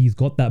fact that he's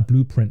got that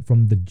blueprint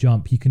from the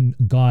jump, he can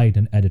guide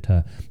an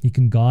editor, he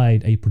can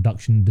guide a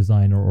production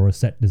designer or a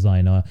set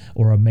designer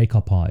or a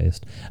makeup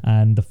artist.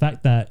 And the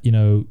fact that, you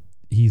know,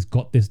 he's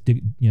got this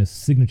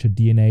signature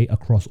DNA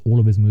across all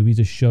of his movies.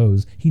 It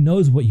shows he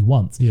knows what he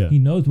wants. Yeah. He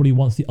knows what he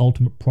wants the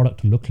ultimate product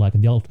to look like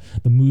and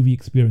the movie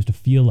experience to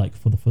feel like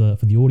for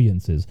the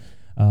audiences.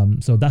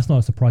 So that's not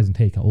a surprising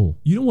take at all.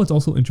 You know what's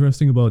also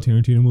interesting about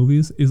Tarantino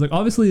movies is like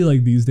obviously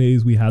like these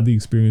days we have the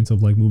experience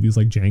of like movies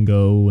like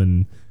Django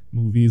and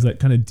movies that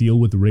kind of deal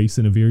with race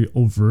in a very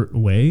overt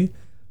way.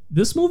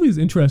 This movie is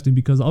interesting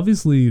because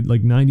obviously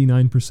like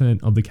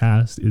 99% of the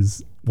cast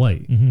is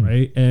white,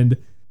 right? And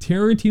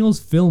Tarantino's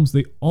films,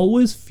 they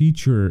always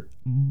feature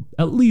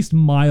at least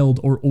mild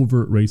or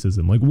overt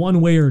racism. Like one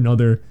way or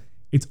another,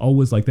 it's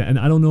always like that. And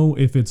I don't know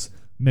if it's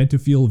meant to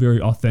feel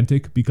very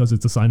authentic because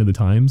it's a sign of the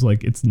times.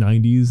 Like it's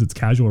 90s, it's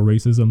casual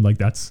racism. Like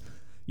that's,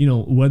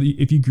 whether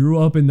if you grew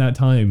up in that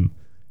time,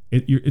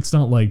 it's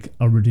not like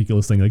a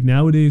ridiculous thing. Like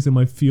nowadays, it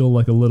might feel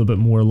like a little bit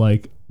more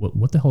like,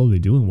 what the hell are they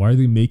doing? Why are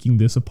they making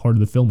this a part of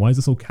the film? Why is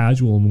it so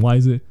casual? And why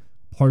is it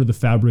part of the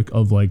fabric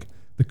of like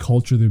the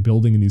culture they're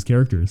building in these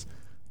characters?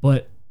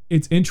 But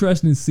it's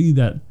interesting to see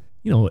that,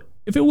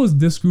 if it was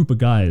this group of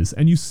guys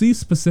and you see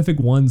specific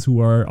ones who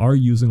are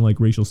using like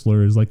racial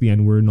slurs, like the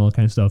N-word and all that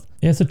kind of stuff.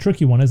 Yeah, it's a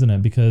tricky one, isn't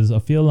it? Because I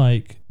feel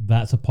like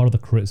that's a part of the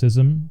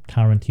criticism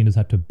Tarantino's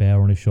had to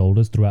bear on his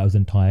shoulders throughout his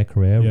entire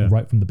career,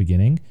 right from the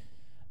beginning.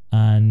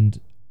 And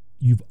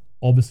you've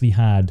obviously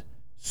had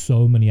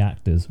so many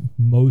actors,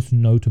 most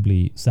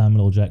notably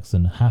Samuel L.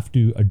 Jackson, have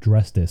to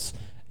address this.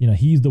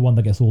 He's the one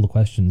that gets all the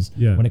questions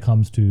when it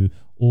comes to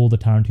all the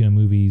Tarantino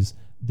movies,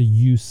 the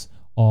use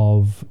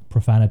of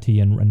profanity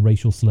and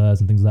racial slurs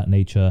and things of that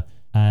nature.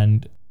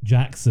 And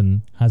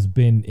Jackson has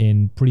been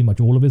in pretty much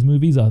all of his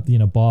movies,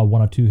 bar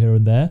one or two here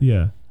and there.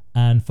 Yeah.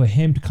 And for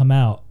him to come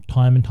out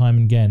time and time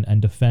again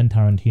and defend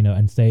Tarantino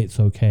and say it's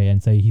okay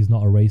and say he's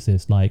not a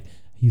racist, like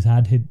he's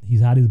had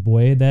his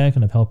boy there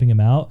kind of helping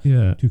him out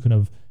to kind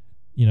of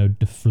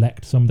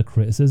deflect some of the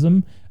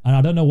criticism. And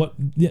I don't know what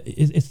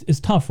it's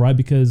tough, right?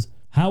 Because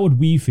how would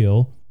we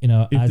feel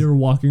if they were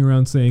walking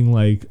around saying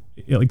like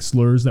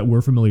slurs that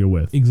we're familiar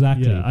with?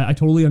 Exactly. Yeah, I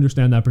totally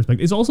understand that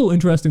perspective. It's also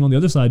interesting on the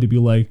other side to be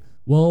like,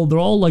 well, they're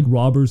all like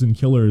robbers and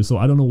killers, so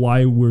I don't know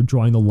why we're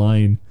drawing the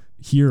line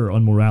here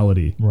on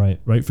morality,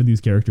 right, for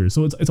these characters.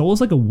 So it's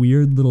almost like a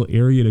weird little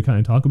area to kind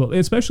of talk about,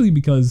 especially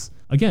because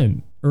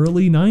again,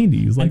 early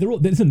 90s, like, and they're all,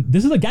 listen,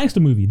 this is a gangster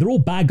movie. They're all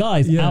bad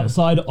guys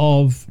outside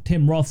of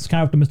Tim Roth's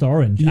character Mr.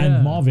 Orange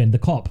and Marvin the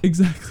cop.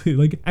 Exactly.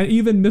 Like, and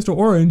even Mr.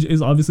 Orange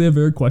is obviously a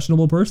very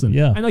questionable person.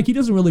 Yeah, and like he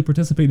doesn't really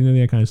participate in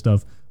any of that kind of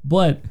stuff.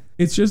 But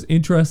it's just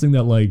interesting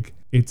that like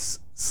it's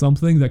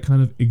something that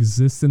kind of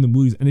exists in the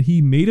movies, and he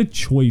made a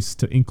choice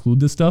to include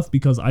this stuff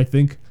because I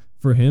think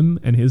for him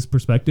and his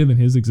perspective and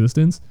his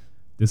existence,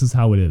 this is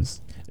how it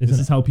is. This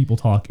is how people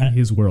talk in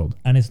his world.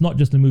 And it's not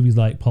just in movies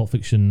like Pulp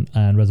Fiction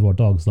and Reservoir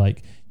Dogs.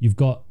 Like, you've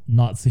got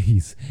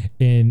Nazis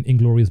in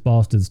Inglourious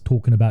Bastards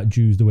talking about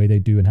Jews the way they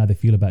do and how they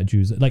feel about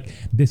Jews. Like,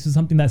 this is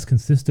something that's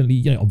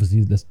consistently,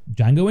 obviously this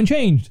Django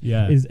Unchained.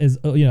 Yeah.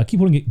 I keep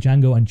calling it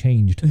Django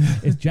Unchanged.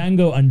 It's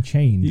Django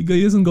Unchained. He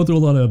doesn't go through a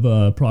lot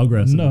of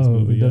progress in this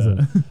movie. He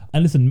doesn't.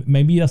 And listen,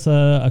 maybe that's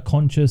a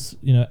conscious,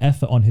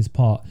 effort on his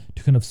part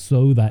to kind of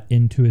sow that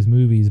into his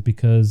movies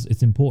because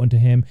it's important to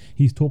him.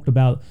 He's talked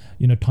about,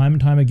 time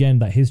and time again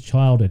that his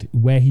childhood,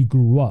 where he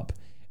grew up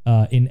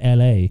in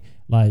LA,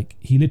 like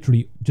he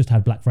literally just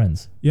had black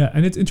friends. Yeah,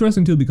 and it's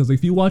interesting too because like,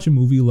 if you watch a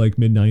movie like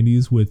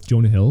mid-90s with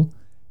Jonah Hill,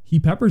 he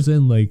peppers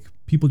in like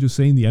people just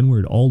saying the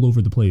N-word all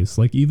over the place.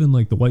 Like even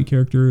like the white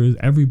characters,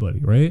 everybody,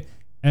 right?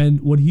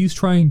 And what he's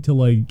trying to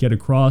like get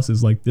across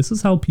is like this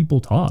is how people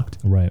talked.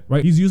 Right.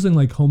 He's using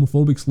like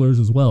homophobic slurs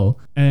as well.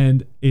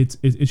 And it's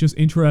just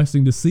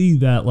interesting to see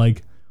that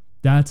like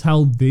that's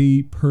how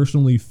they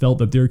personally felt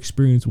that their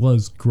experience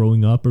was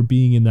growing up or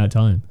being in that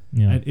time.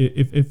 Yeah. And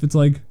if it's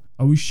like,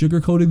 are we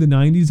sugarcoating the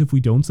 90s if we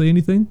don't say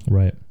anything?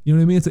 Right. You know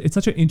what I mean? It's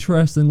such an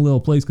interesting little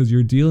place because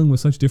you're dealing with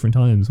such different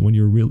times when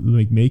you're really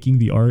like making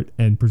the art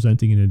and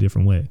presenting it in a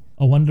different way.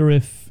 I wonder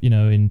if,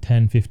 in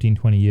 10, 15,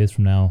 20 years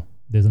from now,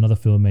 there's another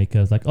filmmaker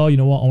that's like, oh, you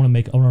know what? I want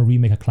to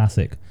remake a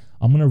classic.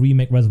 I'm going to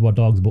remake Reservoir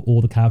Dogs, but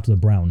all the characters are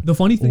brown. The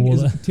funny thing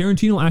is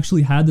Tarantino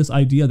actually had this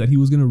idea that he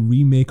was going to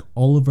remake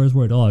all of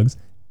Reservoir Dogs,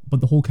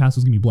 but the whole cast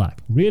was going to be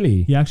black.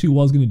 Really? He actually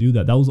was going to do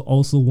that. That was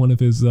also one of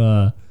his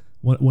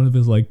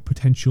like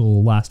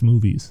potential last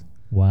movies.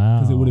 Wow.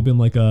 Because it would have been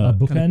like a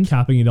bookend, kind of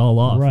capping it all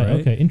off. Right.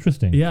 Okay.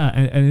 Interesting. Yeah,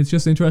 and it's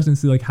just interesting to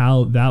see like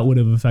how that would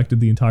have affected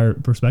the entire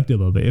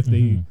perspective of it. If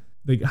they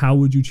like, how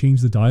would you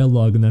change the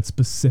dialogue in that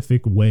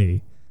specific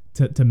way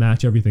to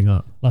match everything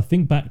up? I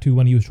think back to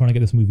when he was trying to get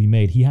this movie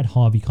made. He had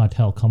Harvey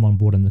Keitel come on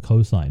board and the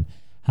co-sign.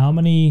 How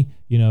many,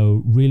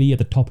 really at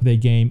the top of their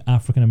game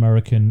African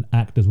American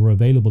actors were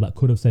available that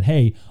could have said,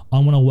 "Hey, I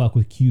want to work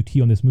with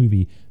QT on this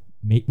movie"?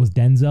 Was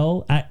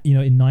Denzel at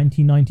in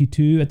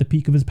 1992 at the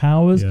peak of his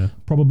powers? Yeah.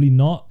 Probably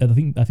not. I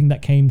think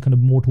that came kind of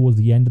more towards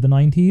the end of the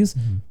 90s.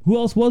 Who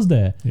else was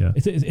there? Yeah.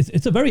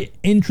 It's a very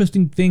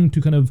interesting thing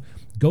to kind of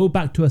go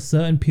back to a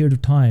certain period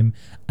of time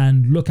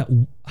and look at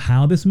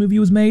how this movie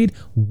was made,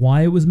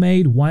 why it was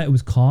made, why it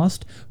was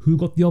cast, who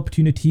got the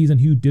opportunities and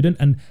who didn't,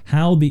 and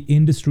how the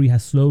industry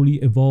has slowly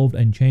evolved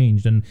and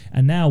changed. And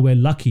now we're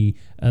lucky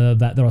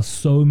that there are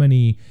so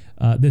many,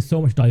 there's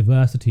so much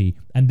diversity,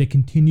 and there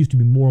continues to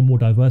be more and more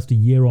diversity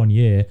year on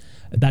year.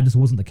 That just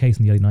wasn't the case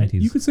in the early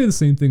 90s. You could say the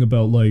same thing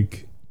about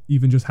like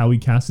even just how he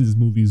casted his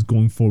movies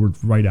going forward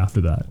right after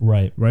that.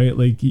 Right.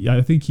 Like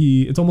I think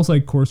it's almost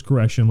like course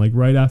correction. Like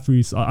right after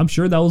he saw, I'm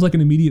sure that was like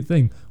an immediate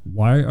thing.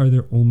 Why are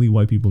there only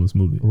white people in this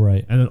movie?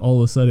 Right. And then all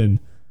of a sudden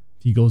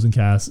he goes and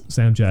casts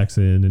Sam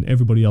Jackson and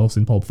everybody else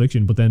in Pulp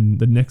Fiction. But then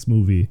the next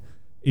movie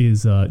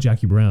is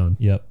Jackie Brown.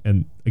 Yep.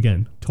 And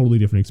again, totally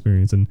different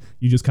experience. And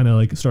you just kind of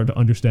like start to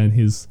understand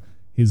his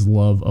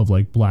love of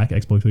like black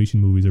exploitation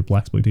movies or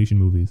blaxploitation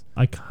movies.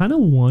 I kind of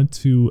want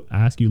to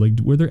ask you, like,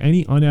 were there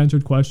any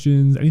unanswered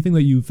questions, anything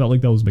that you felt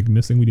like that was like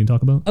missing we didn't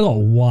talk about? I got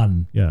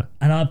one. Yeah.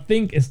 And I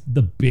think it's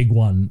the big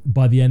one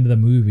by the end of the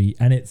movie,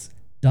 and it's,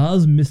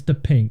 does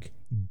Mr. Pink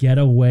get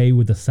away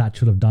with the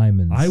satchel of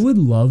diamonds? I would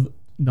love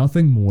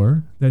nothing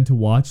more than to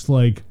watch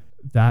like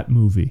that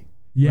movie.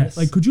 Yes.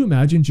 Right? Like, could you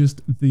imagine just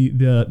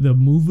the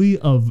movie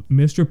of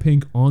Mr.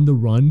 Pink on the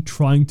run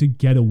trying to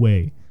get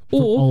away from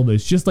all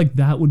this? Just like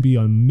that would be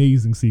an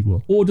amazing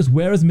sequel. Or just,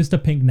 where is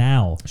Mr. Pink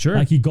now? Sure.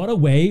 Like, he got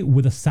away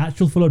with a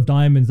satchel full of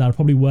diamonds that are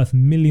probably worth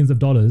millions of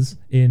dollars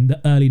in the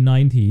early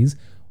 90s.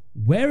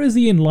 Where is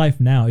he in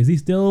life now? Is he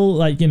still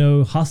like,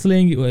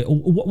 hustling?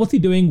 What's he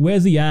doing?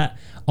 Where's he at?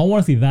 I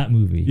want to see that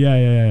movie.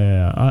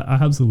 Yeah.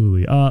 I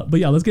absolutely. But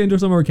yeah, let's get into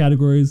some of our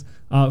categories.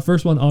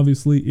 First one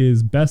obviously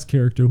is best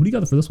character. Who do you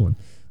got for this one?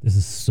 This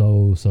is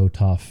so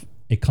tough.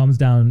 It comes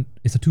down,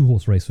 it's a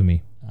 2-horse race for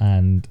me.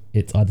 And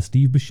it's either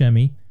Steve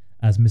Buscemi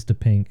as Mr.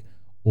 Pink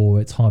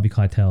or it's Harvey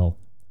Keitel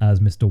as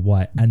Mr.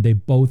 White. And they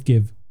both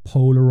give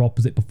polar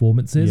opposite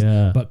performances.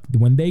 Yeah. But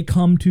when they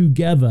come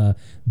together,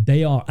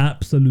 they are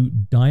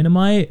absolute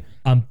dynamite.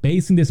 I'm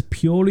basing this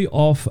purely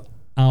off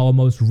our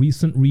most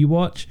recent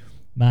rewatch.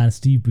 Man,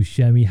 Steve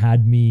Buscemi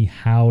had me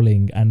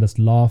howling and just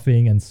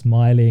laughing and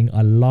smiling.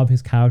 I love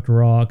his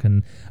character arc,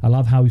 and I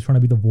love how he's trying to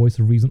be the voice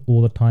of reason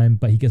all the time,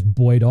 but he gets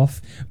buoyed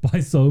off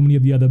by so many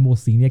of the other more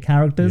senior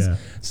characters. Yeah.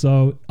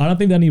 So I don't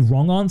think there's any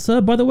wrong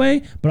answer, by the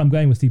way, but I'm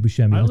going with Steve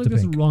Buscemi. I don't think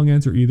there's a wrong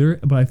answer either,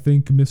 but I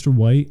think Mr.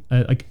 White,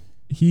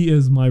 he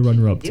is my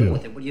runner-up too. Deal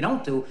with it. What you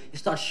don't do is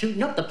start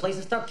shooting up the place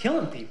and start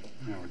killing people.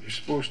 No, what you're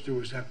supposed to do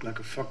is act like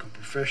a fucking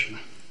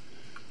professional.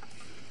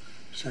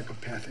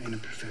 Psychopath ain't a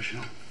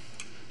professional.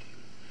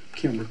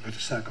 Can't work with a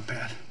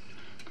psychopath.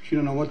 You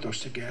don't know what those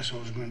sick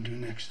assholes are going to do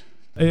next.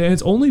 And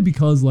it's only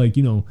because,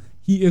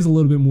 he is a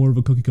little bit more of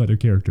a cookie-cutter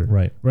character.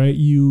 Right. Right?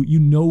 You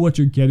know what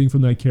you're getting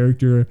from that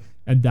character,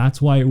 and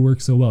that's why it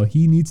works so well.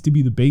 He needs to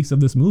be the base of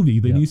this movie.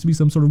 There needs to be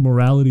some sort of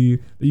morality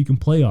that you can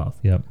play off.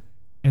 Yep.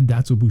 And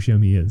that's what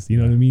Buscemi is. You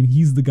know what I mean?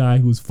 He's the guy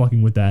who's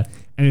fucking with that.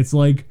 And it's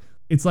like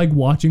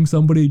watching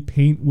somebody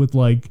paint with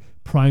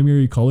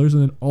primary colors,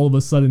 and then all of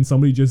a sudden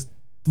somebody just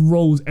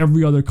throws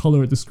every other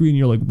color at the screen and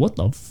you're like, what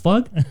the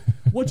fuck?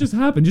 What just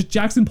happened? Just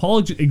Jackson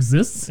Pollock just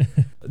exists?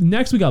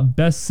 Next we got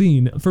best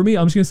scene. For me,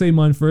 I'm just gonna say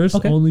mine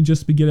first, only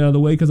just to get it out of the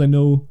way, because I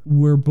know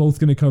we're both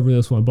gonna cover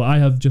this one, but I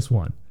have just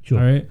one. Sure.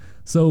 All right.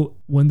 So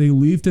when they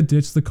leave to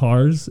ditch the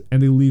cars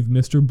and they leave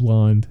Mr.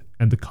 Blonde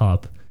and the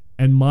cop,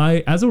 and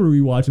as we're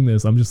rewatching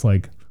this, I'm just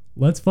like,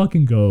 let's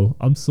fucking go.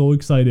 I'm so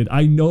excited.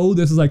 I know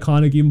this is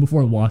iconic even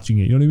before watching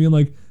it. You know what I mean?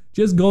 Like,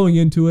 just going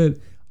into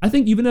it, I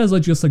think even as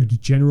just a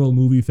general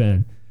movie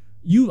fan,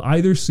 you've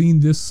either seen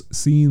this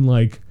scene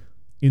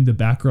in the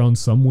background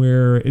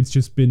somewhere. It's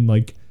just been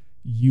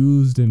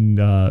used and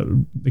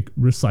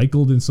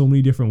recycled in so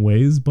many different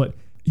ways. But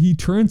he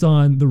turns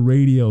on the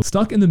radio,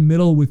 Stuck in the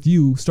Middle with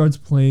You starts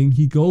playing.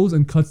 He goes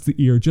and cuts the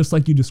ear, just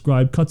like you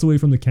described, cuts away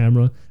from the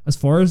camera. As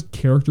far as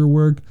character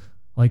work,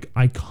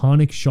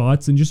 iconic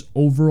shots and just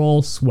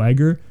overall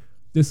swagger,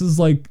 this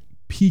is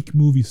peak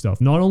movie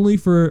stuff. Not only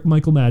for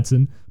Michael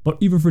Madsen, but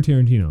even for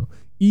Tarantino.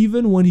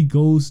 Even when he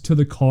goes to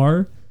the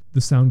car,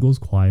 the sound goes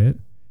quiet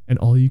and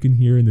all you can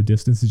hear in the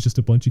distance is just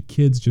a bunch of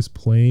kids just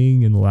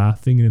playing and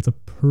laughing, and it's a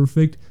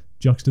perfect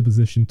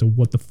juxtaposition to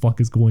what the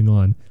fuck is going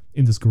on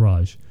in this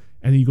garage.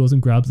 And then he goes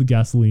and grabs the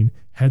gasoline,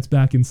 heads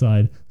back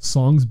inside,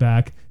 song's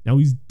back. Now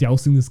he's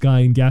dousing this guy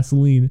in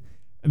gasoline,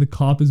 and the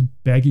cop is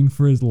begging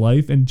for his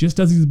life, and just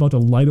as he's about to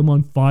light him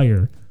on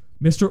fire,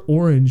 Mr.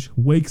 Orange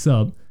wakes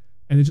up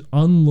and it just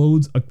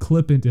unloads a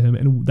clip into him,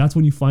 and that's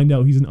when you find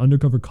out he's an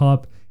undercover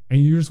cop.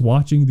 And you're just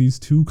watching these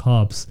two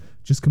cops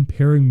just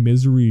comparing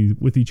misery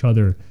with each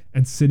other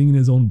and sitting in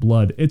his own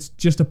blood. It's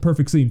just a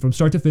perfect scene from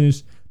start to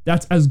finish.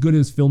 That's as good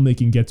as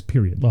filmmaking gets,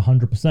 period.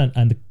 100%.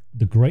 And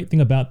the great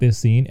thing about this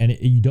scene, and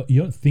you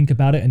don't think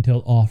about it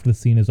until after the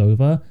scene is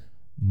over,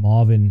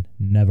 Marvin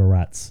never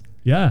rats.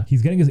 Yeah.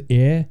 He's getting his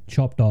ear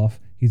chopped off.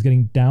 He's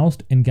getting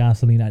doused in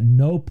gasoline. At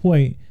no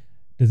point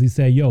does he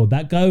say, yo,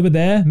 that guy over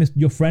there,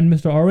 your friend,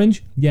 Mr.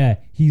 Orange? Yeah,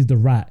 he's the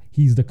rat.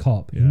 He's the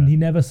cop. Yeah. He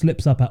never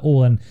slips up at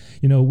all. And,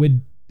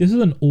 this is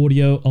an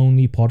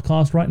audio-only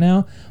podcast right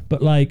now,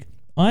 but I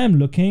am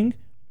looking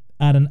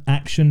at an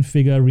action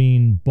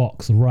figurine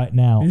box right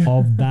now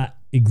of that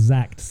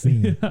exact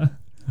scene. Yeah.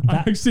 I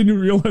actually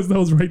didn't realize that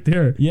was right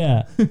there.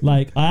 Yeah,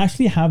 like I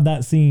actually have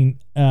that scene,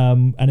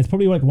 and it's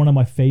probably like one of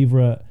my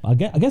favorite. I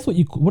guess what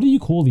do you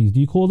call these? Do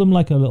you call them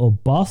like a little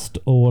bust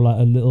or like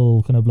a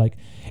little kind of like?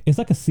 It's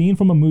like a scene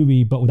from a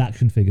movie but with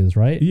action figures,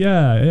 right?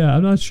 Yeah,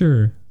 I'm not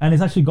sure. And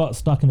it's actually got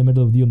stuck in the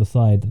middle of you on the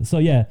side. So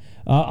yeah,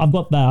 I've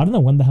got that. I don't know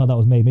when the hell that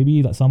was made.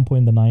 Maybe at some point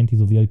in the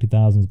 90s or the early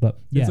 2000s. But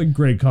yeah, it's a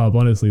great cop,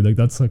 honestly. Like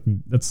that's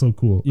so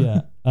cool.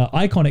 Yeah,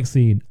 iconic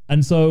scene.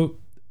 And so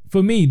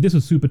for me, this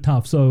was super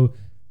tough. So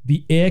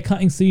the ear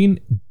cutting scene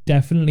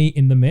definitely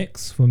in the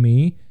mix for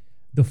me.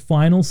 The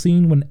final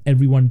scene when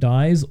everyone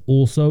dies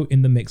also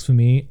in the mix for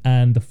me.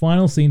 And the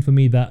final scene for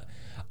me that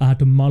I had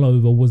to mull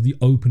over was the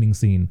opening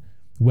scene,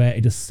 where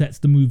it just sets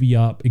the movie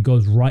up. It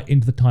goes right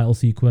into the title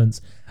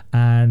sequence.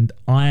 And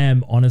I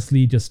am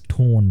honestly just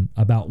torn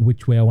about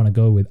which way I want to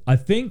go with. I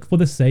think for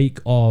the sake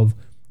of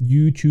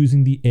you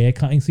choosing the ear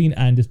cutting scene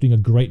and just doing a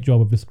great job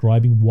of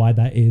describing why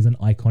that is an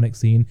iconic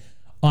scene,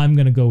 I'm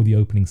going to go with the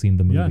opening scene of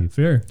the movie. Yeah,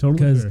 fair. Totally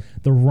because fair.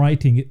 The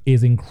writing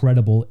is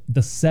incredible.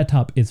 The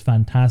setup is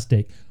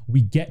fantastic.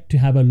 We get to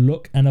have a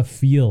look and a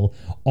feel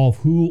of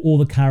who all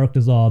the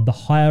characters are, the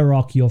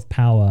hierarchy of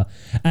power.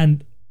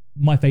 And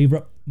my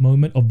favorite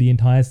moment of the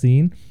entire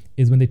scene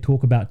is when they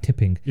talk about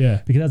tipping.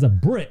 Yeah. Because as a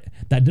Brit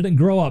that didn't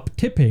grow up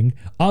tipping,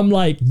 I'm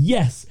like,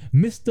 yes,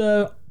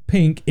 Mr.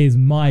 Pink is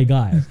my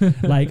guy.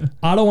 Like,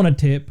 I don't want to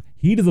tip.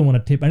 He doesn't want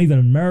to tip, and he's an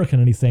American,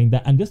 and he's saying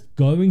that, and just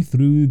going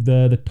through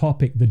the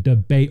topic, the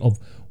debate of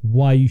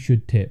why you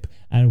should tip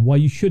and why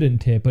you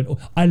shouldn't tip, and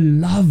I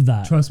love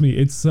that. Trust me,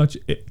 it's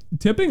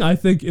tipping. I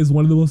think is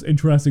one of the most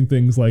interesting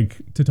things like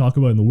to talk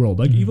about in the world.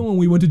 Like even when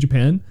we went to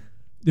Japan,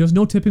 there's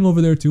no tipping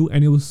over there too,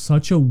 and it was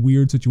such a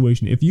weird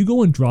situation. If you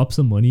go and drop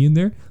some money in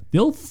there,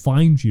 they'll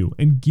find you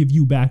and give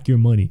you back your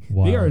money.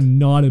 Wow. They are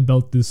not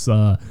about this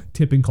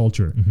tipping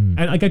culture, and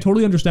like I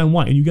totally understand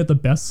why. And you get the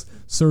best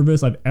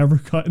service I've ever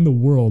got in the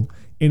world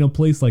in a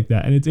place like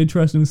that, and it's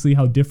interesting to see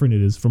how different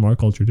it is from our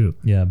culture too.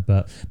 Yeah,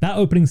 but that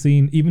opening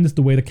scene, even just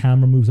the way the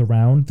camera moves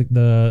around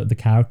the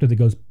character that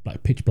goes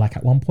like pitch black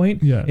at one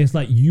point, yeah, it's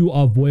like you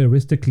are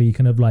voyeuristically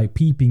kind of like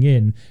peeping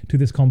in to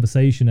this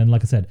conversation, and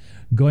like I said,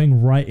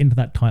 going right into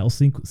that title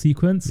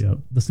sequence, yep,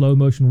 the slow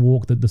motion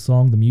walk, the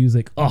song, the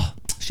music,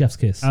 chef's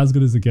kiss. As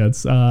good as it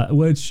gets,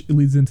 which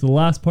leads into the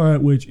last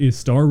part, which is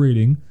star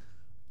rating.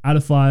 Out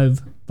of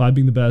 5, 5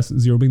 being the best,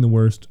 0 being the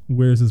worst,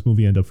 where does this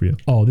movie end up for you?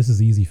 Oh, this is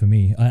easy for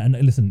me. And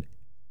listen,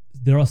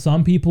 there are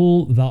some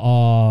people that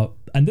are,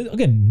 and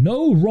again,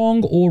 no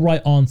wrong or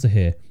right answer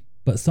here,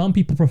 but some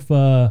people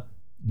prefer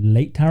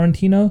late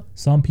Tarantino,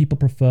 some people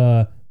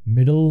prefer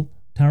middle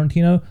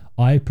Tarantino.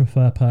 I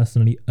prefer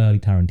personally early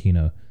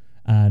Tarantino.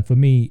 And for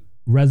me,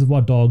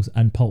 Reservoir Dogs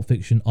and Pulp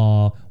Fiction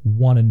are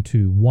 1 and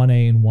 2,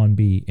 1A and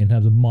 1B in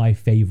terms of my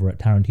favorite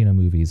Tarantino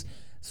movies.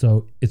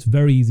 So it's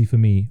very easy for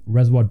me.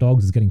 Reservoir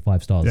Dogs is getting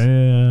 5 stars.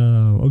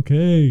 Damn.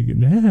 Okay.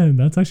 Man,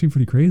 that's actually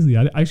pretty crazy.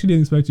 I actually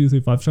didn't expect you to say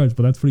 5 stars,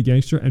 but that's pretty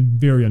gangster and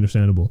very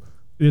understandable.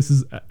 This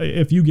is,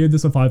 if you gave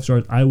this a 5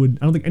 stars, I don't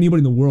think anybody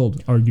in the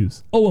world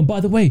argues. Oh, and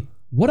by the way,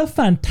 what a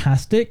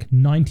fantastic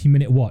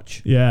 90-minute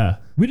watch. Yeah.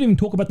 We didn't even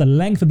talk about the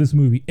length of this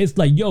movie. It's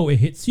like, it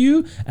hits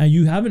you and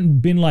you haven't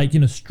been like,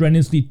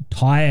 strenuously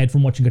tired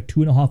from watching a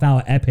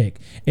 2.5-hour epic.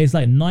 It's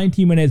like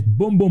 90 minutes,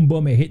 boom, boom,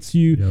 boom, it hits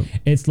you. Yep.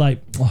 It's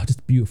like,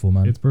 just beautiful,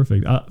 man. It's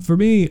perfect. For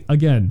me,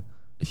 again,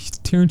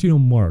 Tarantino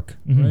mark,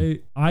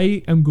 right?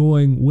 I am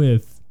going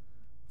with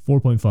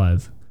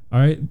 4.5. All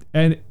right.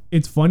 And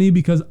it's funny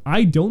because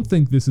I don't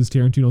think this is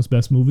Tarantino's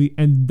best movie.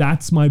 And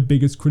that's my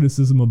biggest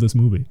criticism of this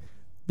movie.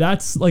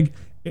 That's like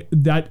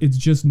that it's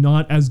just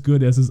not as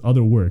good as his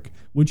other work,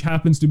 which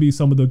happens to be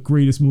some of the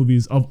greatest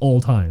movies of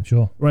all time.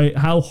 Sure. Right?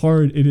 How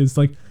hard it is.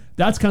 Like,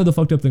 that's kind of the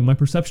fucked up thing. My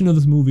perception of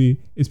this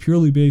movie is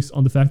purely based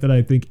on the fact that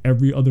I think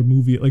every other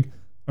movie,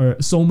 or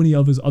so many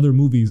of his other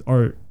movies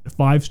are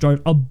 5 stars,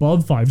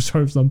 above 5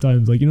 stars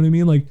sometimes. Like, you know what I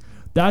mean? Like,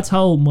 that's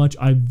how much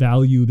I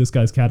value this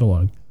guy's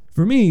catalog.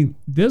 For me,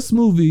 this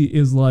movie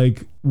is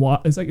like,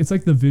 it's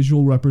like the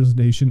visual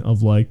representation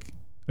of like,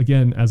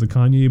 again, as a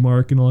Kanye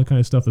mark and all that kind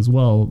of stuff as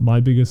well,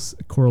 my biggest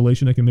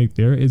correlation I can make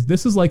there is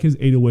this is like his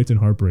 808s and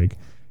Heartbreak.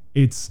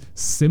 It's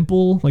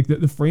simple, like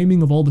the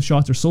framing of all the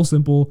shots are so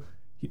simple.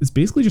 It's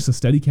basically just a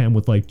Steadicam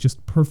with like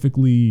just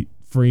perfectly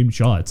framed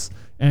shots.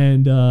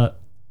 And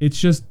it's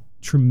just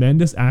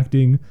tremendous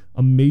acting,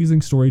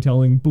 amazing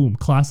storytelling, boom,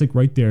 classic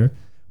right there.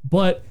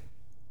 But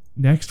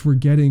next we're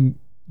getting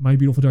My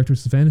Beautiful Dark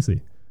Twisted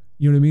Fantasy.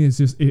 You know what I mean? It's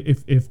just,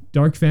 if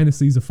Dark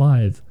Fantasy is a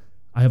 5,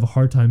 I have a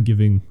hard time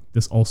giving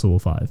this also a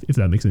 5, if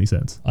that makes any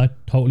sense. I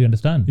totally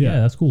understand.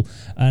 Yeah, that's cool.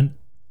 And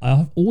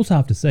I also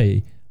have to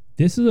say,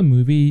 this is a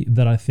movie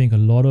that I think a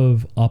lot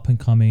of up and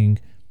coming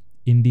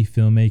indie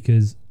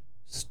filmmakers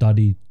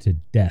study to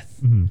death,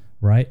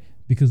 right?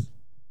 Because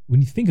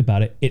when you think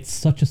about it, it's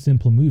such a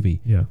simple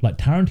movie. Yeah. Like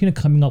Tarantino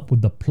coming up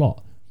with the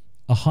plot,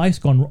 a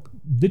heist gone,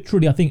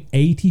 literally I think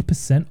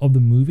 80% of the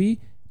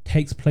movie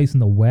takes place in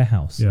the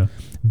warehouse. Yeah.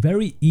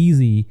 Very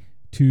easy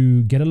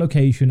to get a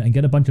location and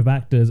get a bunch of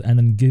actors and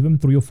then give them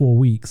 3 or 4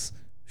 weeks,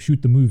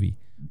 shoot the movie,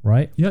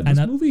 right? Yeah, this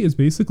movie is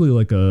basically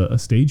like a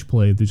stage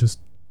play that's just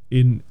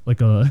in like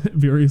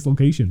various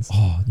locations.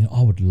 Oh,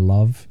 I would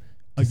love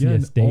to see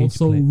a stage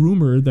also play.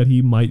 Rumored that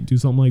he might do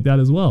something like that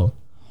as well.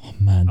 Oh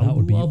man, that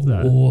would be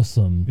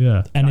awesome.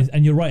 Yeah.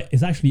 And you're right,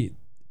 it's actually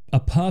a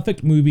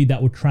perfect movie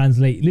that would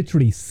translate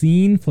literally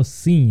scene for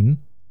scene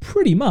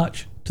pretty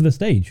much to the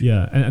stage.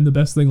 Yeah, and the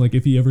best thing, like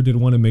if he ever did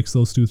want to mix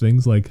those two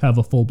things, like have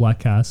a full black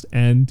cast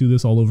and do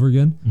this all over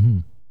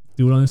again,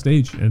 do it on a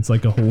stage, and it's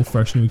like a whole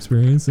fresh new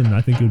experience, and I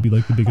think it would be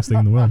like the biggest thing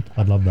in the world.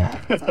 I'd love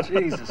that.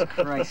 Jesus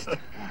Christ.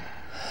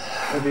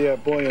 Maybe our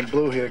boy in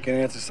blue here can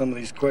answer some of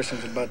these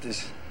questions about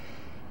this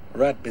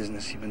rat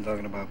business you've been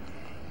talking about.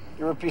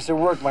 You're a piece of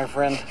work, my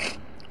friend.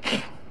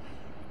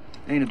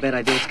 Ain't a bad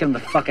idea. Let's get him the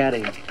fuck out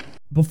of here.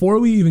 Before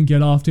we even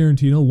get off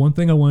Tarantino, one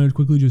thing I wanted to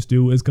quickly just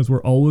do is because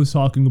we're always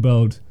talking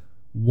about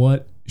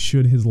what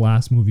should his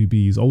last movie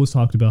be. He's always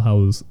talked about how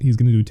he's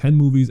going to do 10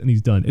 movies and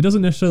he's done. It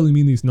doesn't necessarily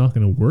mean he's not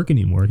going to work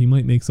anymore. He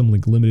might make some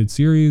like limited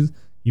series.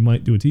 He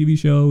might do a TV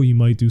show. He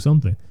might do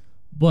something.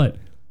 But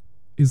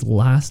his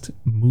last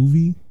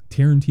movie,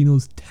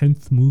 Tarantino's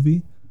 10th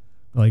movie,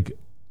 like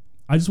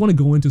I just want to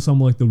go into some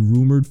like the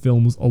rumored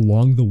films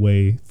along the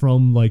way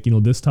from like,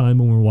 this time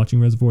when we were watching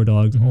Reservoir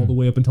Dogs all the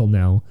way up until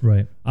now.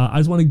 Right. I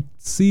just want to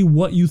see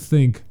what you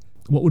think,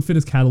 what would fit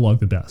his catalog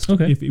the best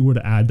if he were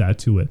to add that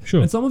to it.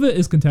 Sure. And some of it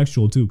is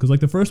contextual too, because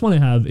like the first one I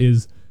have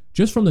is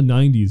just from the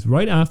 90s,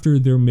 right after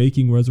they're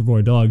making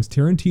Reservoir Dogs,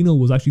 Tarantino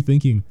was actually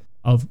thinking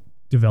of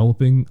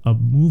developing a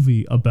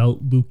movie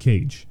about Luke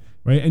Cage.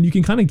 Right. And you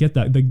can kind of get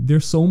that. Like,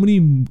 there's so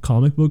many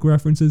comic book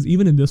references,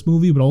 even in this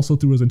movie, but also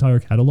through his entire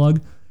catalog.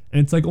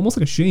 And it's like almost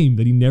like a shame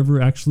that he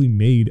never actually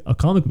made a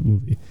comic book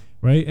movie.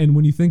 Right. And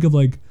when you think of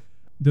like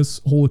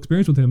this whole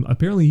experience with him,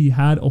 apparently he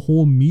had a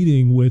whole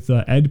meeting with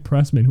Ed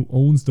Pressman, who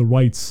owns the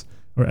rights,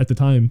 or at the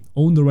time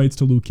owned the rights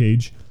to Luke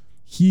Cage.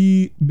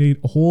 He made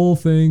a whole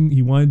thing.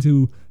 He wanted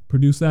to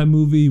produce that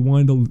movie. He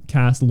wanted to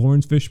cast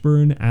Lawrence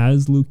Fishburne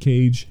as Luke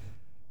Cage.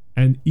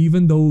 And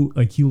even though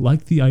like he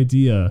liked the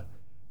idea,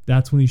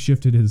 that's when he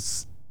shifted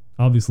his,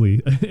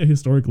 obviously,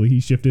 historically, he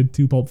shifted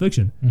to Pulp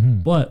Fiction.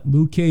 But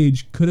Luke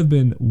Cage could have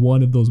been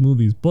one of those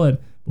movies.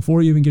 But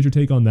before you even get your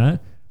take on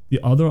that, the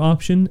other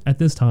option at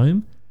this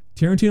time,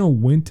 Tarantino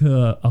went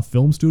to a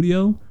film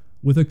studio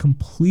with a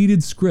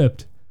completed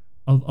script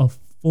of a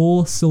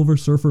full Silver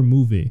Surfer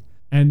movie.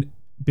 And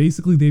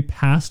basically they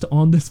passed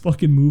on this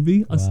fucking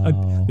movie.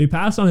 They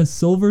passed on a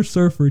Silver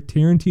Surfer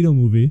Tarantino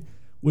movie,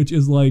 which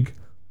is like,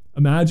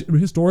 imagine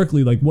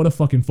historically, like what a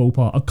fucking faux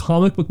pas. A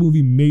comic book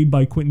movie made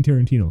by Quentin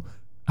Tarantino.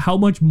 How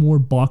much more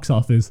box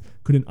office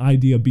could an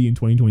idea be in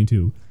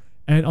 2022?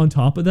 And on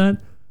top of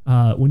that,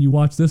 when you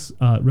watch this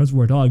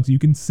Reservoir Dogs, you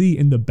can see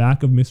in the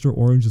back of Mr.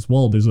 Orange as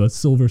well, there's a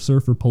Silver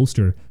Surfer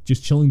poster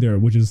just chilling there,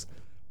 which is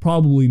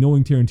probably,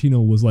 knowing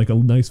Tarantino, was like a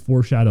nice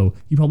foreshadow.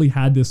 He probably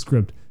had this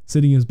script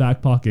sitting in his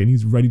back pocket and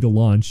he's ready to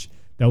launch.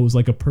 That was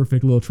like a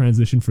perfect little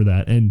transition for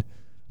that. And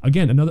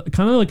again, another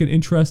kind of like an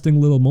interesting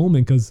little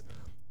moment, because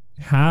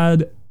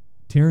had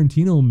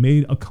Tarantino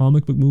made a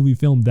comic book movie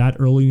film that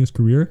early in his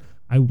career,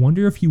 I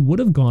wonder if he would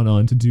have gone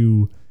on to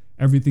do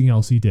everything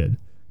else he did,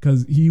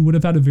 because he would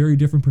have had a very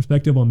different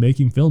perspective on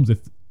making films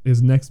if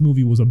his next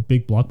movie was a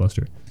big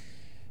blockbuster.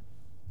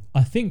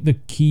 I think the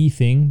key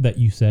thing that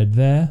you said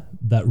there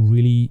that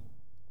really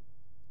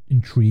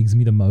intrigues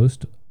me the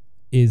most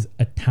is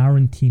a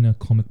Tarantino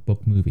comic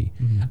book movie.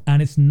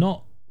 And it's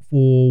not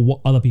for what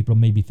other people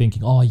may be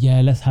thinking, oh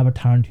yeah, let's have a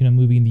Tarantino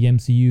movie in the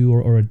MCU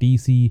or a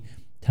DC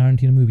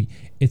Tarantino movie.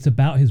 It's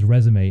about his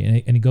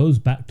resume, and it goes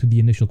back to the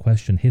initial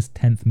question, his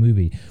 10th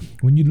movie.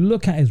 When you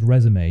look at his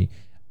resume,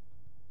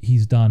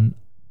 he's done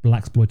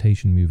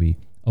blaxploitation movie,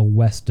 a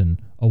western,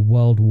 a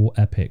World War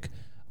epic,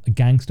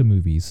 gangster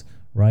movies,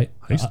 right?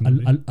 A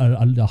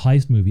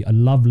heist movie, a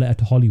love letter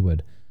to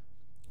Hollywood.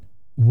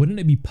 Wouldn't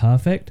it be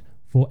perfect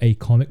for a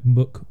comic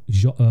book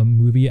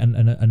movie and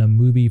a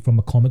movie from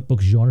a comic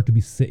book genre to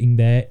be sitting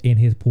there in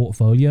his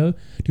portfolio,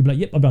 to be like,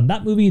 yep, I've done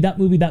that movie.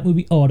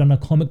 Oh, I've done a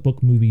comic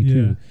book movie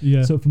too.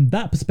 Yeah. So from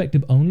that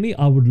perspective only,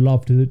 I would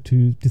love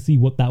to see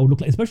what that would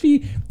look like,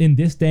 especially in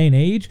this day and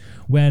age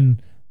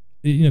when,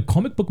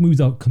 comic book movies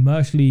are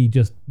commercially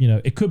just,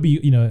 it could be,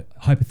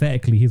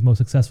 hypothetically his most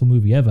successful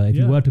movie ever if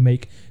you were to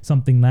make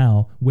something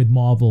now with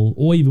Marvel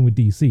or even with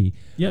DC.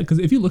 Yeah, because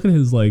if you look at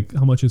his, like,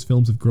 how much his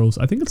films have grossed,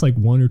 I think it's like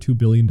 $1 or $2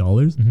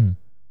 billion.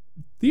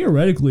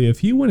 Theoretically, if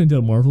he went into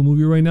a Marvel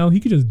movie right now,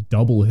 he could just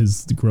double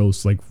his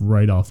gross, like,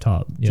 right off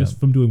top, just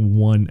from doing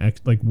one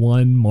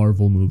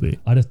Marvel movie.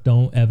 I just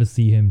don't ever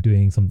see him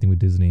doing something with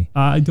Disney.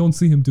 I don't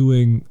see him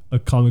doing a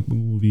comic book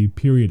movie,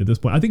 period, at this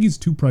point. I think he's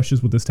too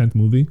precious with this 10th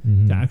movie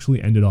to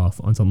actually end it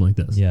off on something like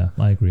this. Yeah,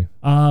 I agree.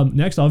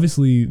 Next,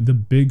 obviously, the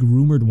big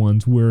rumored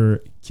ones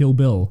were Kill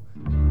Bill.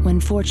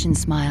 When fortune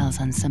smiles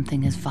on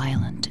something as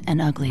violent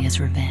and ugly as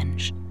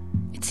revenge,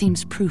 it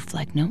seems proof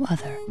like no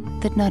other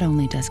that not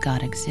only does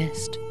God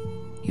exist,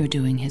 you're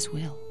doing his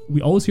will.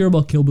 we always hear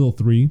about Kill Bill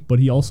 3, but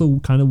he also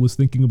kind of was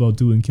thinking about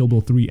doing Kill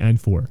Bill 3 and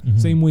 4.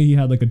 Same way he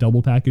had like a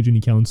double package and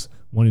he counts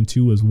 1 and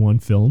 2 as one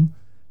film.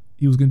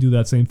 He was going to do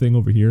that same thing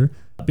over here.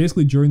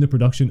 Basically, during the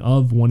production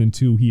of 1 and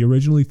 2, he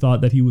originally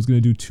thought that he was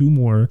going to do 2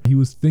 more. He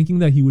was thinking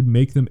that he would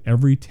make them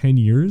every 10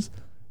 years.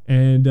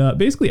 And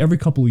basically every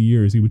couple of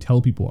years, he would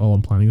tell people, oh,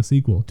 I'm planning a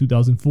sequel.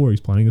 2004, he's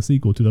planning a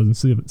sequel.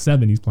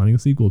 2007, he's planning a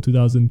sequel.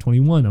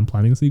 2021, I'm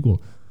planning a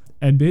sequel.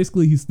 And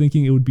basically, he's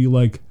thinking it would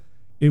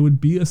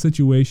be a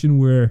situation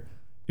where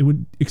it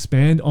would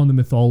expand on the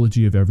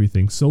mythology of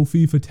everything.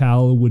 Sophie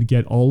Fatale would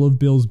get all of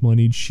Bill's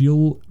money.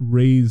 She'll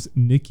raise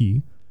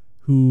Nikki,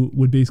 who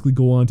would basically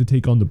go on to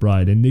take on the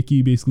bride. And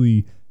Nikki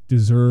basically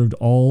deserved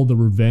all the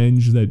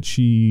revenge that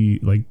she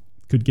like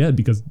could get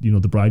because, you know,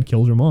 the bride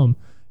killed her mom.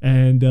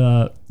 And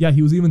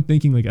he was even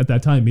thinking like at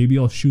that time, maybe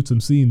I'll shoot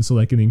some scenes so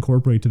I can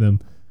incorporate to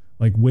them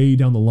like way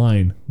down the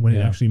line when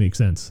it actually makes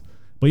sense.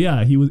 But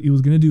yeah, he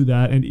was going to do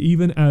that. And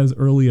even as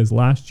early as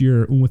last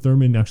year, Uma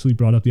Thurman actually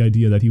brought up the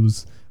idea that he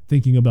was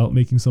thinking about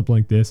making something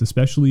like this,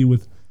 especially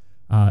with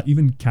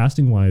even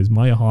casting wise.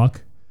 Maya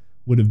Hawke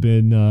would have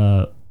been,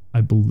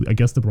 I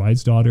guess, the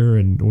bride's daughter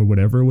or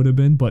whatever it would have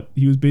been. But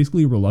he was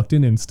basically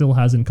reluctant and still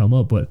hasn't come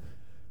up. But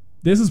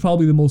this is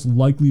probably the most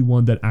likely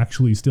one that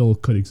actually still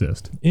could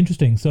exist.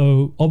 Interesting.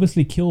 So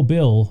obviously Kill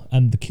Bill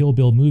and the Kill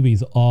Bill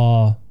movies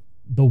are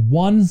the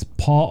one's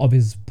part of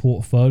his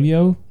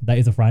portfolio that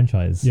is a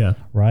franchise. Yeah.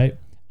 Right?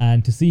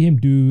 And to see him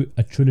do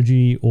a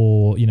trilogy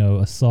or, you know,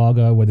 a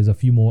saga where there's a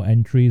few more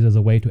entries as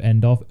a way to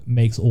end off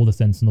makes all the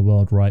sense in the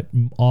world, right?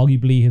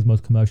 Arguably his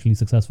most commercially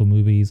successful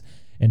movies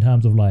in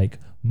terms of like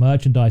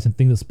merchandise and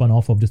things that spun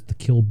off of just the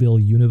Kill Bill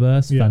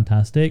universe. Yeah.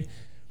 Fantastic.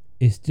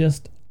 It's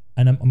just,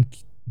 and I'm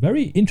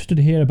very interested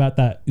to hear about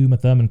that Uma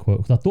Thurman quote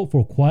because I thought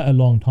for quite a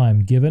long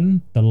time,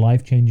 given the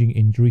life-changing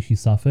injury she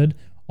suffered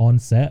on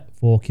set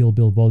for Kill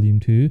Bill Volume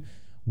 2,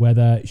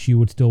 whether she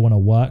would still want to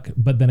work,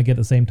 but then again at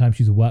the same time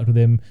she's worked with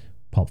him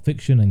Pulp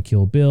Fiction and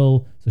Kill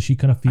Bill, so she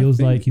kind of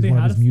feels like he's one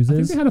of his muses. I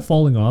think they had a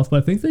falling off,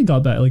 but I think they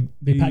got back, like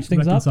they patched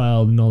things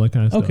reconciled and all that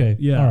kind of stuff. Okay,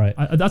 yeah, all right.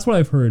 That's what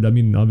I've heard. I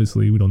mean,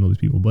 obviously we don't know these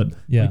people, but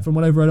like, from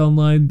what I've read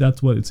online,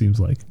 that's what it seems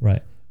like.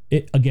 Right.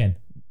 It again,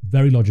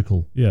 very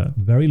logical. Yeah,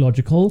 very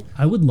logical.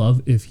 I would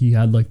love if he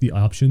had like the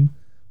option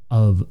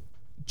of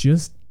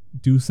just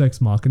Deus Ex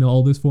Machina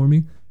all this for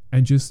me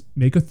and just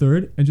make a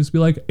third and just be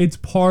like, it's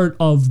part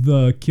of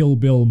the Kill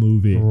Bill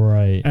movie.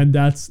 Right. And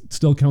that's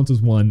still counts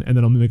as one, and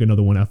then I'm gonna make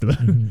another one after that.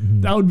 Mm-hmm.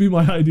 That would be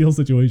my ideal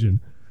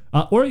situation.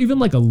 Or even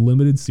like a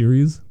limited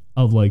series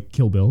of like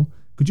Kill Bill.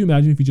 Could you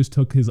imagine if he just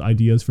took his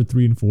ideas for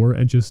 3 and 4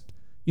 and just,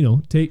 you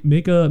know,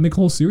 make a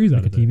whole series out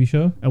of it? Like a TV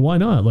show? And why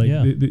not? Like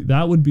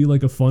that would be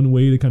like a fun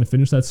way to kind of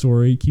finish that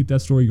story, keep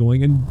that story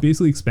going, and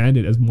basically expand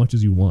it as much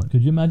as you want.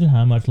 Could you imagine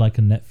how much like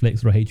a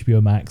Netflix or a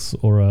HBO Max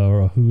or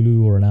a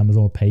Hulu or an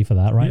Amazon would pay for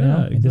that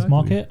now in this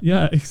market?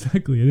 Yeah,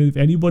 exactly. And if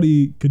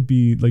anybody could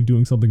be like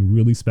doing something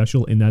really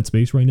special in that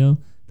space right now,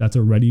 that's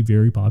already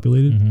very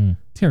populated,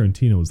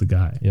 Tarantino is the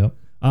guy. Yep.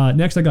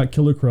 Next, I got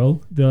Killer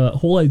Crow. The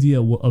whole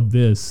idea of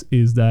this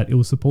is that it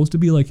was supposed to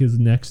be like his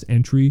next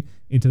entry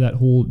into that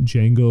whole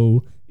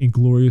Django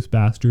Inglourious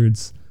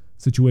Bastards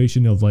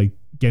situation of like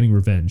getting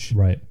revenge.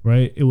 Right.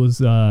 It was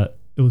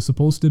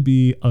supposed to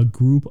be a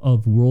group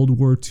of World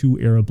War II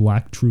era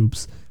black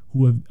troops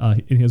who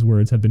have, in his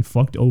words, have been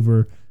fucked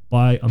over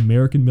by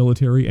American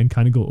military and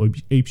kind of go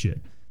apeshit.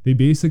 They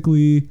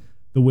basically,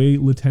 the way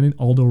Lieutenant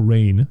Aldo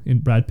Raine in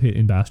Brad Pitt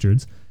in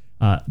Bastards,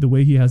 the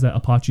way he has that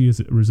Apache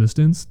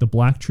resistance, the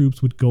black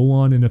troops would go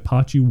on an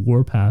Apache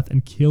warpath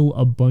and kill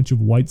a bunch of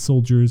white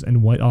soldiers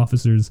and white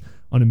officers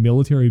on a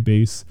military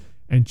base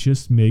and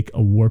just make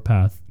a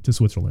warpath to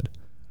Switzerland.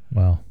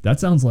 Wow. That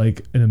sounds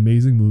like an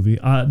amazing movie.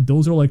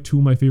 Those are like two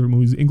of my favorite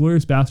movies.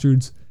 Inglourious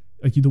Bastards,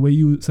 like the way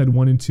you said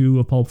 1 and 2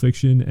 of Pulp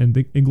Fiction, and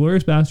the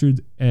Inglourious Bastards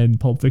and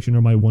Pulp Fiction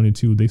are my 1 and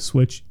 2. They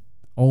switch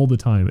all the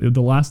time.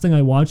 The last thing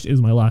I watched is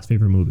my last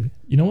favorite movie.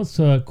 You know what's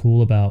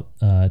cool about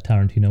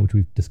Tarantino, which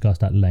we've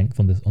discussed at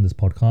length on this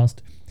podcast,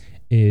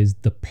 is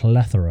the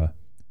plethora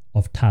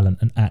of talent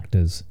and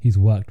actors he's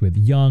worked with,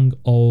 young,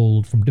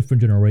 old, from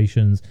different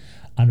generations.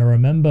 And I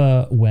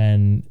remember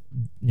when,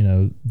 you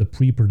know, the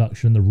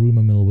pre-production, the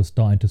rumor mill was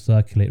starting to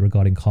circulate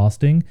regarding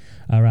casting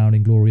around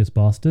Inglourious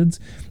Bastards,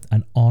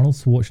 and Arnold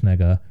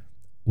Schwarzenegger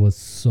was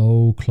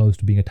so close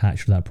to being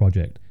attached to that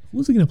project. Who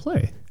was he going to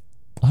play?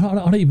 I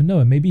don't even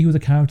know. Maybe he was a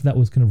character that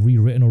was kind of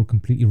rewritten or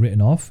completely written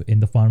off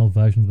in the final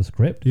version of the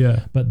script.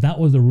 Yeah. But that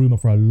was the rumor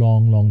for a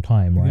long, long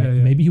time, right?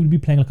 Yeah. Maybe he would be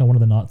playing like one of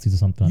the Nazis or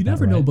something. You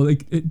never know, but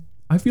like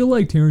I feel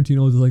like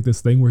Tarantino is like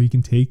this thing where he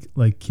can take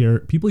like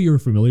people you're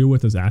familiar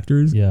with as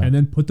actors and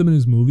then put them in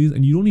his movies,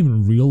 and you don't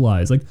even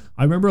realize. Like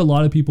I remember a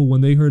lot of people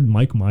when they heard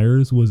Mike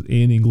Myers was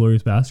in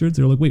Inglourious Bastards,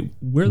 they were like, "Wait,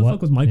 where the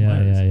fuck was Mike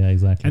Myers?" Yeah,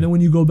 exactly. And then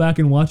when you go back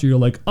and watch it, you're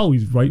like, "Oh,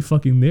 he's right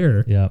fucking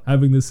there." Yeah,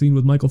 having this scene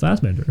with Michael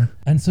Fassbender.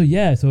 And so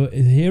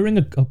hearing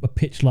a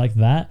pitch like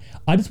that,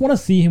 I just want to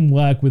see him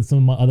work with some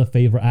of my other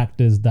favorite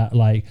actors that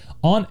like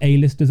aren't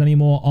A-listers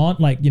anymore,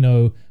 aren't like, you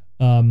know,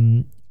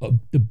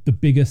 the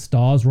biggest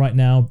stars right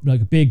now,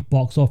 like big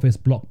box office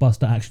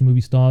blockbuster action movie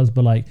stars,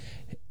 but like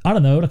I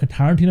don't know, like a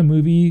Tarantino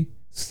movie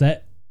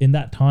set in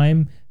that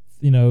time,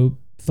 you know,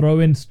 throw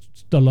in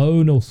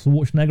Stallone or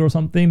Schwarzenegger or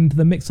something to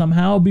the mix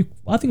somehow.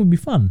 I think it would be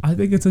fun. I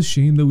think it's a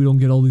shame that we don't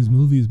get all these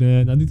movies,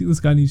 man. I think this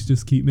guy needs to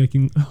just keep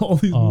making all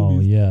these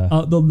movies. Yeah.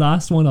 The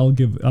last one I'll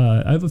give,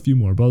 I have a few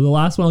more, but the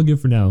last one I'll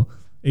give for now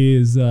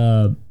is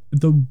the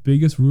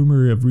biggest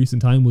rumor of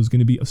recent time was going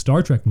to be a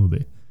Star Trek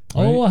movie.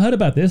 Right? Oh, I heard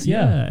about this.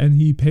 Yeah. And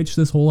he pitched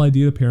this whole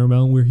idea to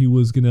Paramount where he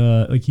was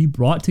gonna, like, he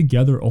brought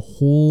together a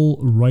whole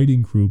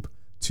writing group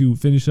to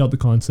finish out the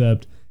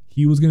concept.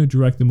 He was gonna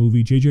direct the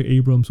movie. J.J.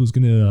 Abrams was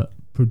gonna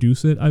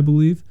produce it, I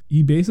believe.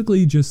 He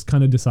basically just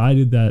kind of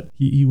decided that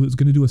he was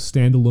gonna do a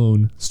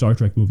standalone Star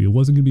Trek movie. It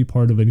wasn't gonna be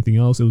part of anything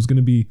else. It was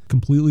gonna be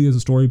completely as a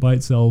story by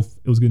itself.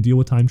 It was gonna deal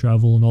with time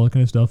travel and all that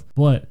kind of stuff,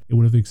 but it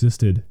would have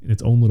existed in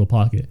its own little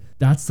pocket.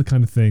 That's the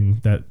kind of thing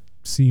that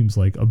seems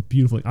like a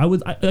beautiful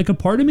like a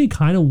part of me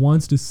kind of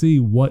wants to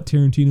see what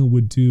Tarantino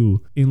would do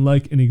in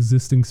like an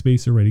existing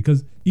space already,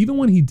 because even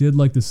when he did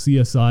like the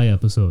CSI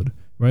episode,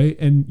 right,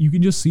 and you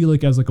can just see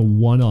like as like a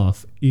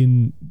one-off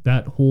in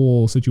that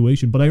whole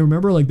situation, but I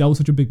remember like that was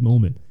such a big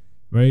moment,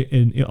 right?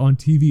 And on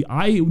TV,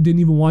 I didn't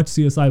even watch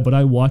CSI, but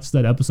I watched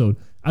that episode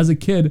as a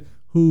kid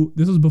who,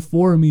 this was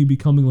before me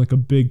becoming like a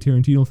big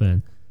Tarantino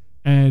fan,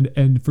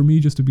 and for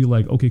me just to be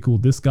like, okay, cool,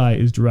 this guy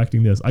is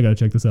directing this, I gotta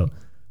check this out.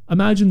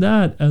 Imagine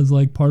that as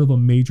like part of a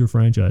major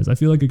franchise. I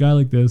feel like a guy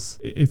like this,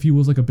 if he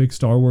was like a big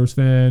Star Wars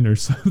fan or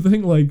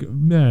something, like,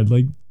 man,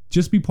 like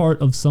just be part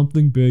of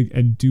something big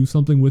and do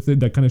something with it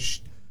that kind of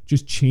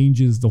just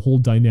changes the whole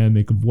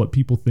dynamic of what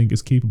people think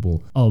is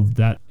capable of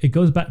that. It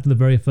goes back to the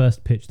very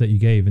first pitch that you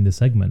gave in this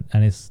segment,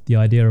 and it's the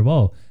idea of,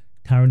 oh,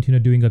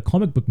 Tarantino doing a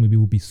comic book movie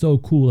would be so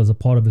cool as a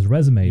part of his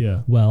resume.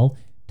 Yeah. Well,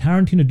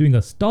 Tarantino doing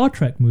a Star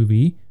Trek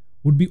movie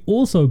would be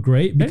also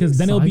great, because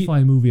then it'll be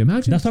sci-fi movie.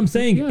 Imagine that's what I'm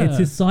saying. Yeah. It's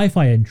his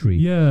sci-fi entry.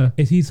 Yeah,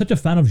 he's such a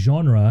fan of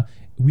genre.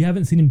 We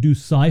haven't seen him do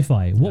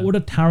sci-fi. What would a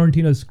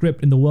Tarantino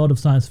script in the world of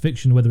science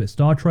fiction, whether it's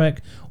Star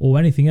Trek or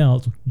anything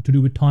else to do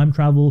with time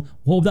travel,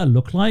 what would that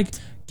look like?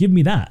 Give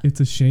me that. It's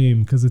a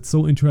shame because it's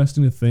so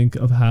interesting to think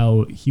of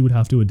how he would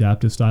have to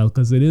adapt his style,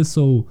 because it is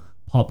so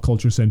pop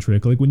culture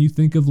centric. Like when you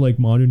think of like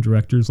modern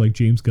directors like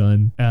James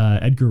Gunn,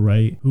 Edgar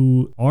Wright,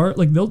 who are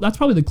like, that's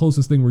probably the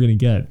closest thing we're gonna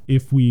get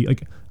if we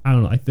like, I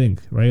don't know, I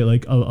think, right,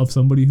 like of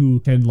somebody who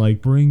can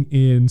like bring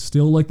in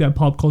still like that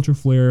pop culture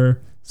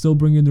flair, still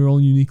bring in their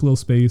own unique little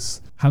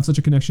space, have such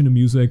a connection to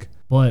music,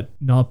 but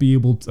not be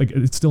able to, like,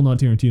 it's still not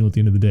Tarantino at the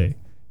end of the day,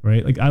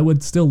 right? Like I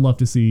would still love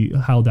to see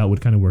how that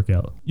would kind of work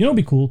out. You know,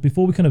 it'd be cool,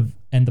 before we kind of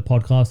end the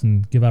podcast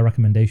and give our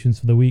recommendations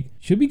for the week,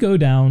 should we go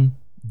down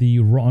the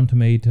Rotten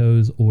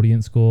Tomatoes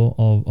audience score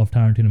of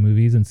Tarantino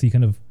movies and see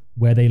kind of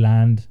where they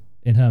land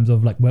in terms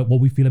of like what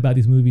we feel about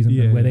these movies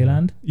and where they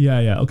land?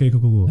 Yeah. Okay,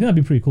 cool. I think that'd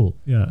be pretty cool.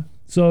 Yeah.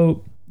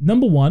 So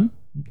number one,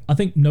 I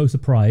think no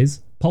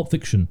surprise, Pulp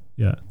Fiction.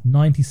 Yeah.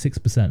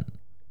 96%.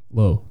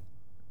 Low.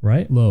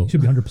 Right? Low. It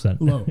should be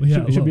 100%. Low.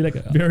 Yeah. It should be like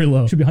very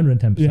low. Should be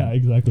 110%. Yeah,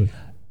 exactly.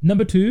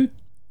 Number two,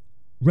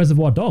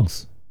 Reservoir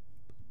Dogs.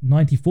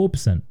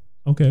 94%.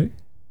 Okay.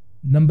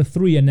 Number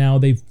three, and now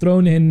they've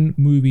thrown in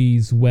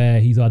movies where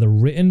he's either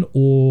written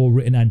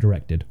and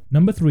directed.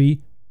 Number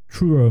three,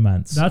 True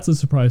Romance. That's a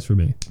surprise for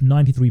me.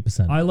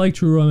 93%. I like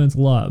True Romance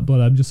a lot, but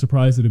I'm just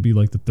surprised it'd be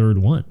like the third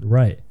one.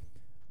 Right.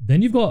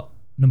 Then you've got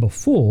number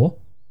four,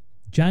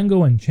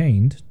 Django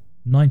Unchained,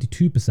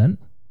 92%.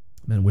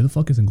 Man, where the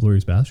fuck is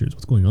Inglourious Basterds?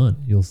 What's going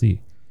on? You'll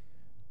see.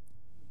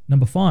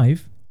 Number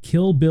five,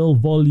 Kill Bill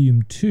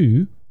Volume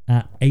 2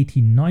 at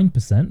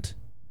 89%.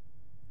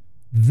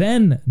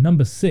 Then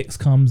number six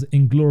comes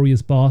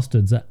Inglourious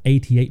Basterds at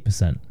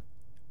 88%.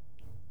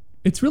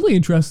 It's really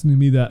interesting to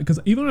me that, because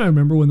even I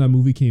remember when that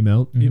movie came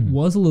out, it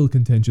was a little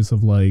contentious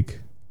of like,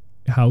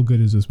 how good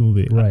is this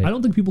movie? Right. I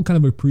don't think people kind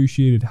of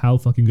appreciated how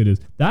fucking good it is.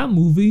 That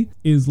movie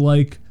is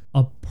like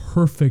a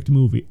perfect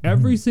movie.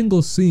 Every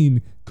single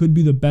scene could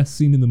be the best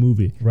scene in the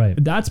movie.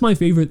 Right. That's my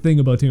favorite thing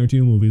about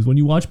Tarantino movies. When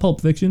you watch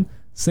Pulp Fiction,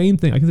 same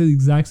thing. I can say the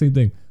exact same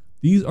thing.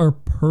 These are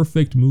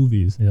perfect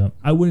movies. Yeah.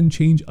 I wouldn't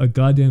change a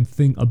goddamn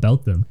thing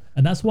about them.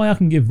 And that's why I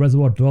can give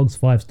Reservoir Dogs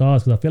 5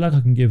 stars, because I feel like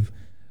I can give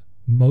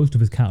most of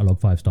his catalog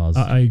 5 stars.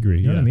 I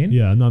agree. You know what I mean?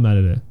 Yeah, I'm not mad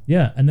at it.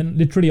 Yeah, and then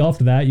literally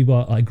after that, you've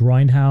got like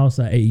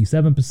Grindhouse at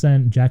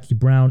 87%, Jackie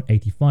Brown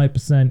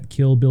 85%,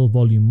 Kill Bill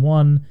Volume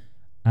 1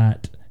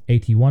 at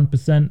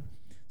 81%.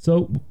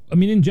 So, I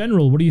mean, in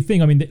general, what do you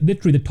think? I mean,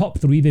 literally the top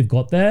three they've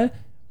got there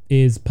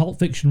is Pulp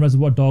Fiction,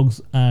 Reservoir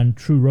Dogs, and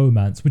True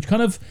Romance, which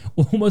kind of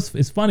almost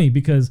is funny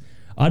because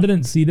I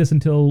didn't see this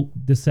until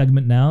this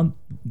segment now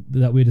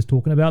that we're just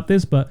talking about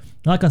this. But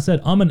like I said,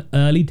 I'm an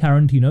early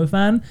Tarantino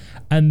fan,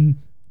 and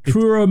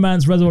True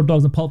Romance, Reservoir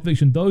Dogs, and Pulp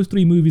Fiction, those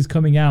three movies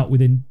coming out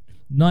within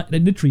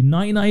literally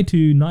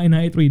 1992,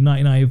 1993,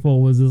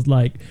 1994 was just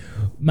like,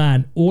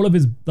 man, all of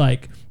his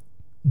like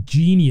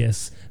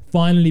genius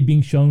finally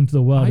being shown to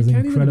the world is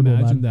incredible. I can't even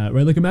imagine that,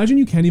 right? Like, imagine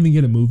you can't even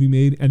get a movie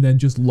made, and then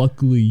just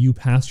luckily you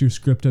pass your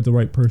script at the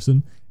right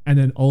person, and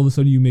then all of a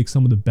sudden you make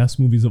some of the best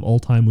movies of all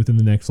time within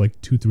the next like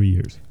 2-3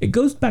 years. It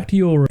goes back to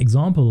your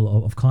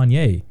example of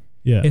Kanye.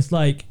 Yeah. It's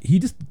like he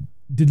just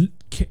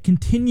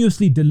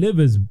continuously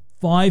delivers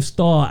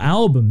 5-star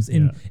albums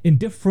in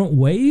different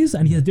ways,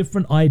 and he has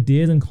different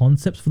ideas and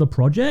concepts for the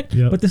project,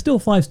 but they're still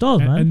 5 stars,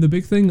 man. And the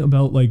big thing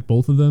about like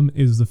both of them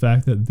is the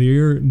fact that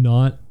they're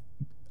not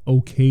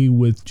okay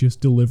with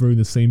just delivering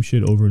the same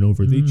shit over and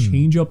over. They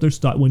change up their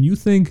style. When you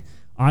think,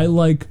 I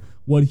like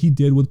what he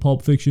did with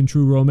Pulp Fiction,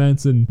 True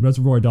Romance, and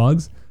Reservoir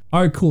Dogs,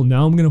 all right, cool,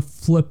 now I'm gonna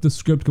flip the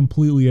script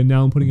completely and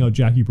now I'm putting out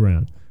Jackie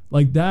Brown.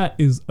 Like, that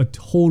is a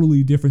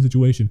totally different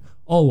situation.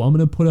 Oh, I'm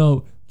gonna put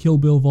out Kill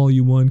Bill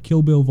Volume 1,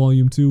 Kill Bill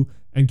Volume 2,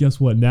 and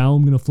guess what? Now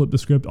I'm going to flip the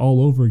script all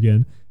over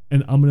again,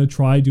 and I'm going to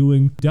try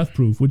doing Death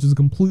Proof, which is a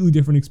completely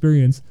different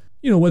experience,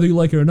 you know, whether you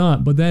like it or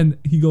not. But then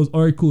he goes,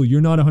 all right, cool,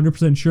 you're not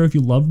 100% sure if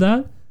you love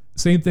that?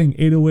 Same thing,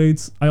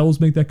 808s, I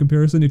always make that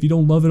comparison. If you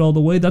don't love it all the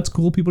way, that's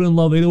cool. People didn't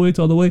love 808s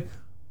all the way.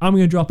 I'm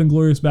going to drop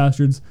Inglourious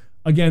Bastards.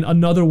 Again,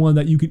 another one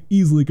that you could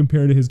easily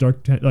compare to his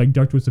Dark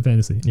Twisted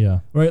Fantasy.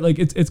 Yeah. Right? Like,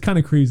 it's kind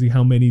of crazy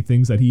how many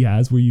things that he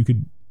has where you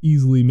could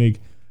easily make.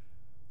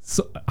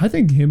 So I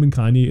think him and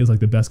Kanye is like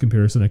the best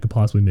comparison I could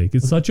possibly make.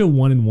 It's such a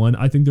 1-in-1.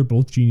 I think they're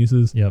both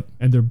geniuses. Yep.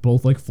 And they're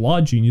both like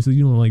flawed geniuses.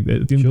 You know, like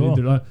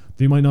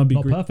they might not be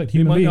not great. Perfect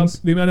human beings.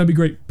 They might not be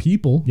great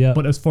people. Yeah.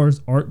 But as far as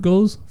art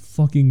goes,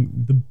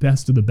 fucking the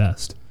best of the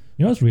best.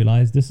 You know, I just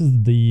realized this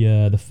is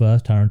the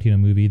first Tarantino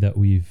movie that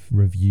we've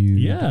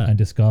reviewed and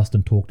discussed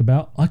and talked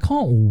about. I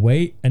can't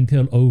wait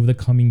until over the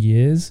coming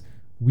years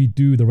we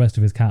do the rest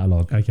of his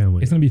catalog. I can't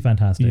wait. It's gonna be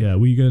fantastic. Yeah,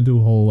 we're gonna do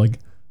a whole like.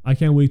 I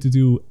can't wait to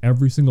do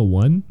every single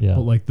one,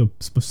 but like the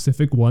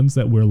specific ones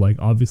that we're like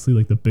obviously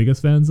like the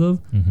biggest fans of,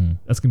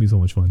 that's gonna be so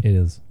much fun. It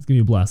is. It's gonna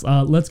be a blast.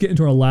 Let's get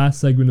into our last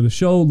segment of the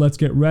show. Let's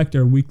get wrecked,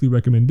 our weekly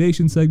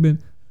recommendation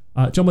segment.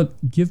 Jumbo,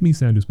 give me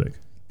Sandu's pick.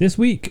 This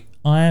week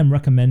I am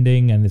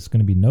recommending, and it's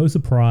going to be no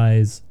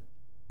surprise,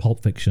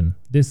 Pulp Fiction.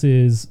 This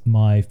is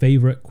my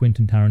favorite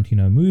Quentin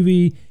Tarantino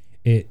movie.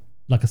 It,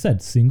 like I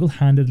said,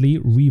 single-handedly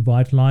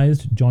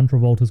revitalized John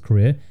Travolta's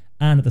career,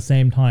 and at the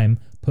same time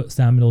put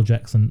Samuel L.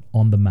 Jackson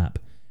on the map.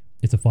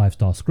 It's a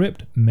 5-star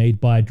script made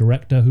by a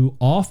director who,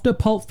 after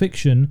Pulp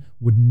Fiction,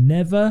 would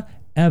never,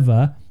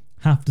 ever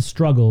have to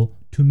struggle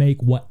to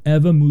make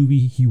whatever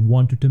movie he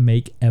wanted to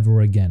make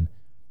ever again.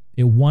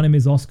 It won him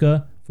his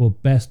Oscar for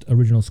Best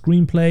Original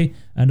Screenplay,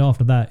 and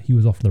after that, he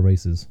was off to the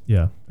races.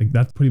 Yeah, like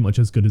that's pretty much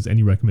as good as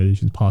any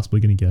recommendation is possibly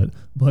going to get.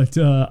 But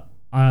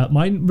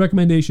my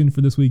recommendation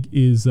for this week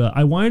is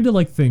I wanted to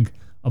like think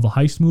of a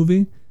heist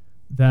movie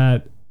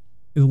that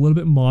is a little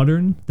bit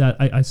modern, that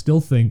I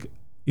still think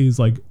is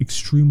like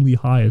extremely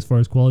high as far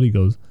as quality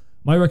goes.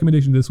 My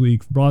recommendation this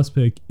week, Braw's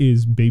pick,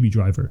 is Baby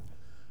Driver.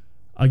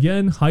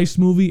 Again, heist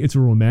movie, it's a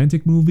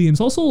romantic movie, and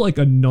it's also like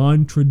a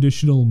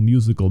non-traditional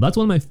musical. That's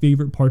one of my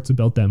favorite parts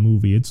about that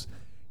movie.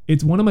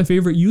 It's one of my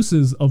favorite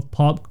uses of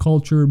pop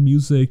culture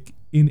music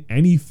in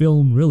any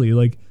film, really.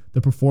 Like,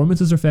 the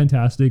performances are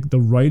fantastic, the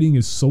writing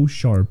is so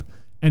sharp,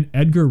 and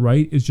Edgar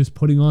Wright is just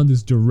putting on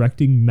this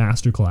directing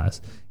masterclass.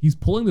 He's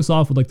pulling this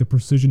off with like the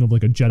precision of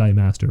like a Jedi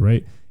Master,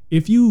 right?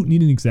 If you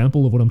need an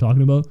example of what I'm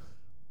talking about,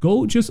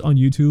 go just on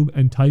YouTube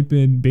and type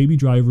in Baby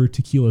Driver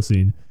tequila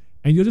scene,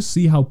 and you'll just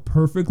see how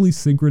perfectly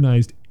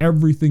synchronized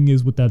everything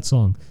is with that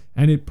song.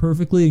 And it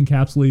perfectly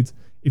encapsulates,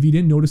 if you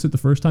didn't notice it the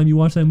first time you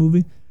watched that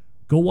movie,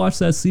 go watch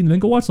that scene and then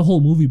go watch the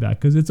whole movie back,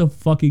 because it's a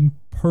fucking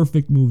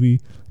perfect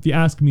movie. If you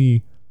ask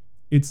me,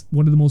 it's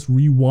one of the most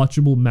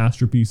rewatchable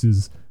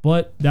masterpieces.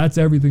 But that's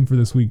everything for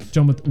this week.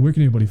 John, where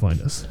can anybody find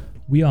us?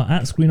 We are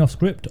at Screen Off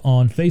Script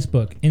on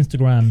Facebook,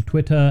 Instagram,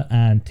 Twitter,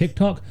 and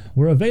TikTok.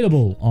 We're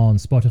available on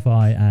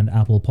Spotify and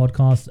Apple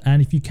Podcasts.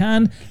 And if you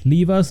can,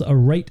 leave us a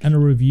rate and a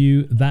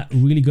review. That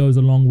really goes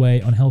a long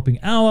way on helping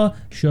our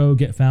show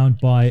get found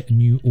by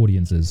new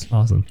audiences.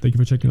 Awesome. Thank you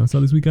for checking us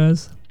out this week,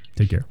 guys.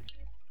 Take care.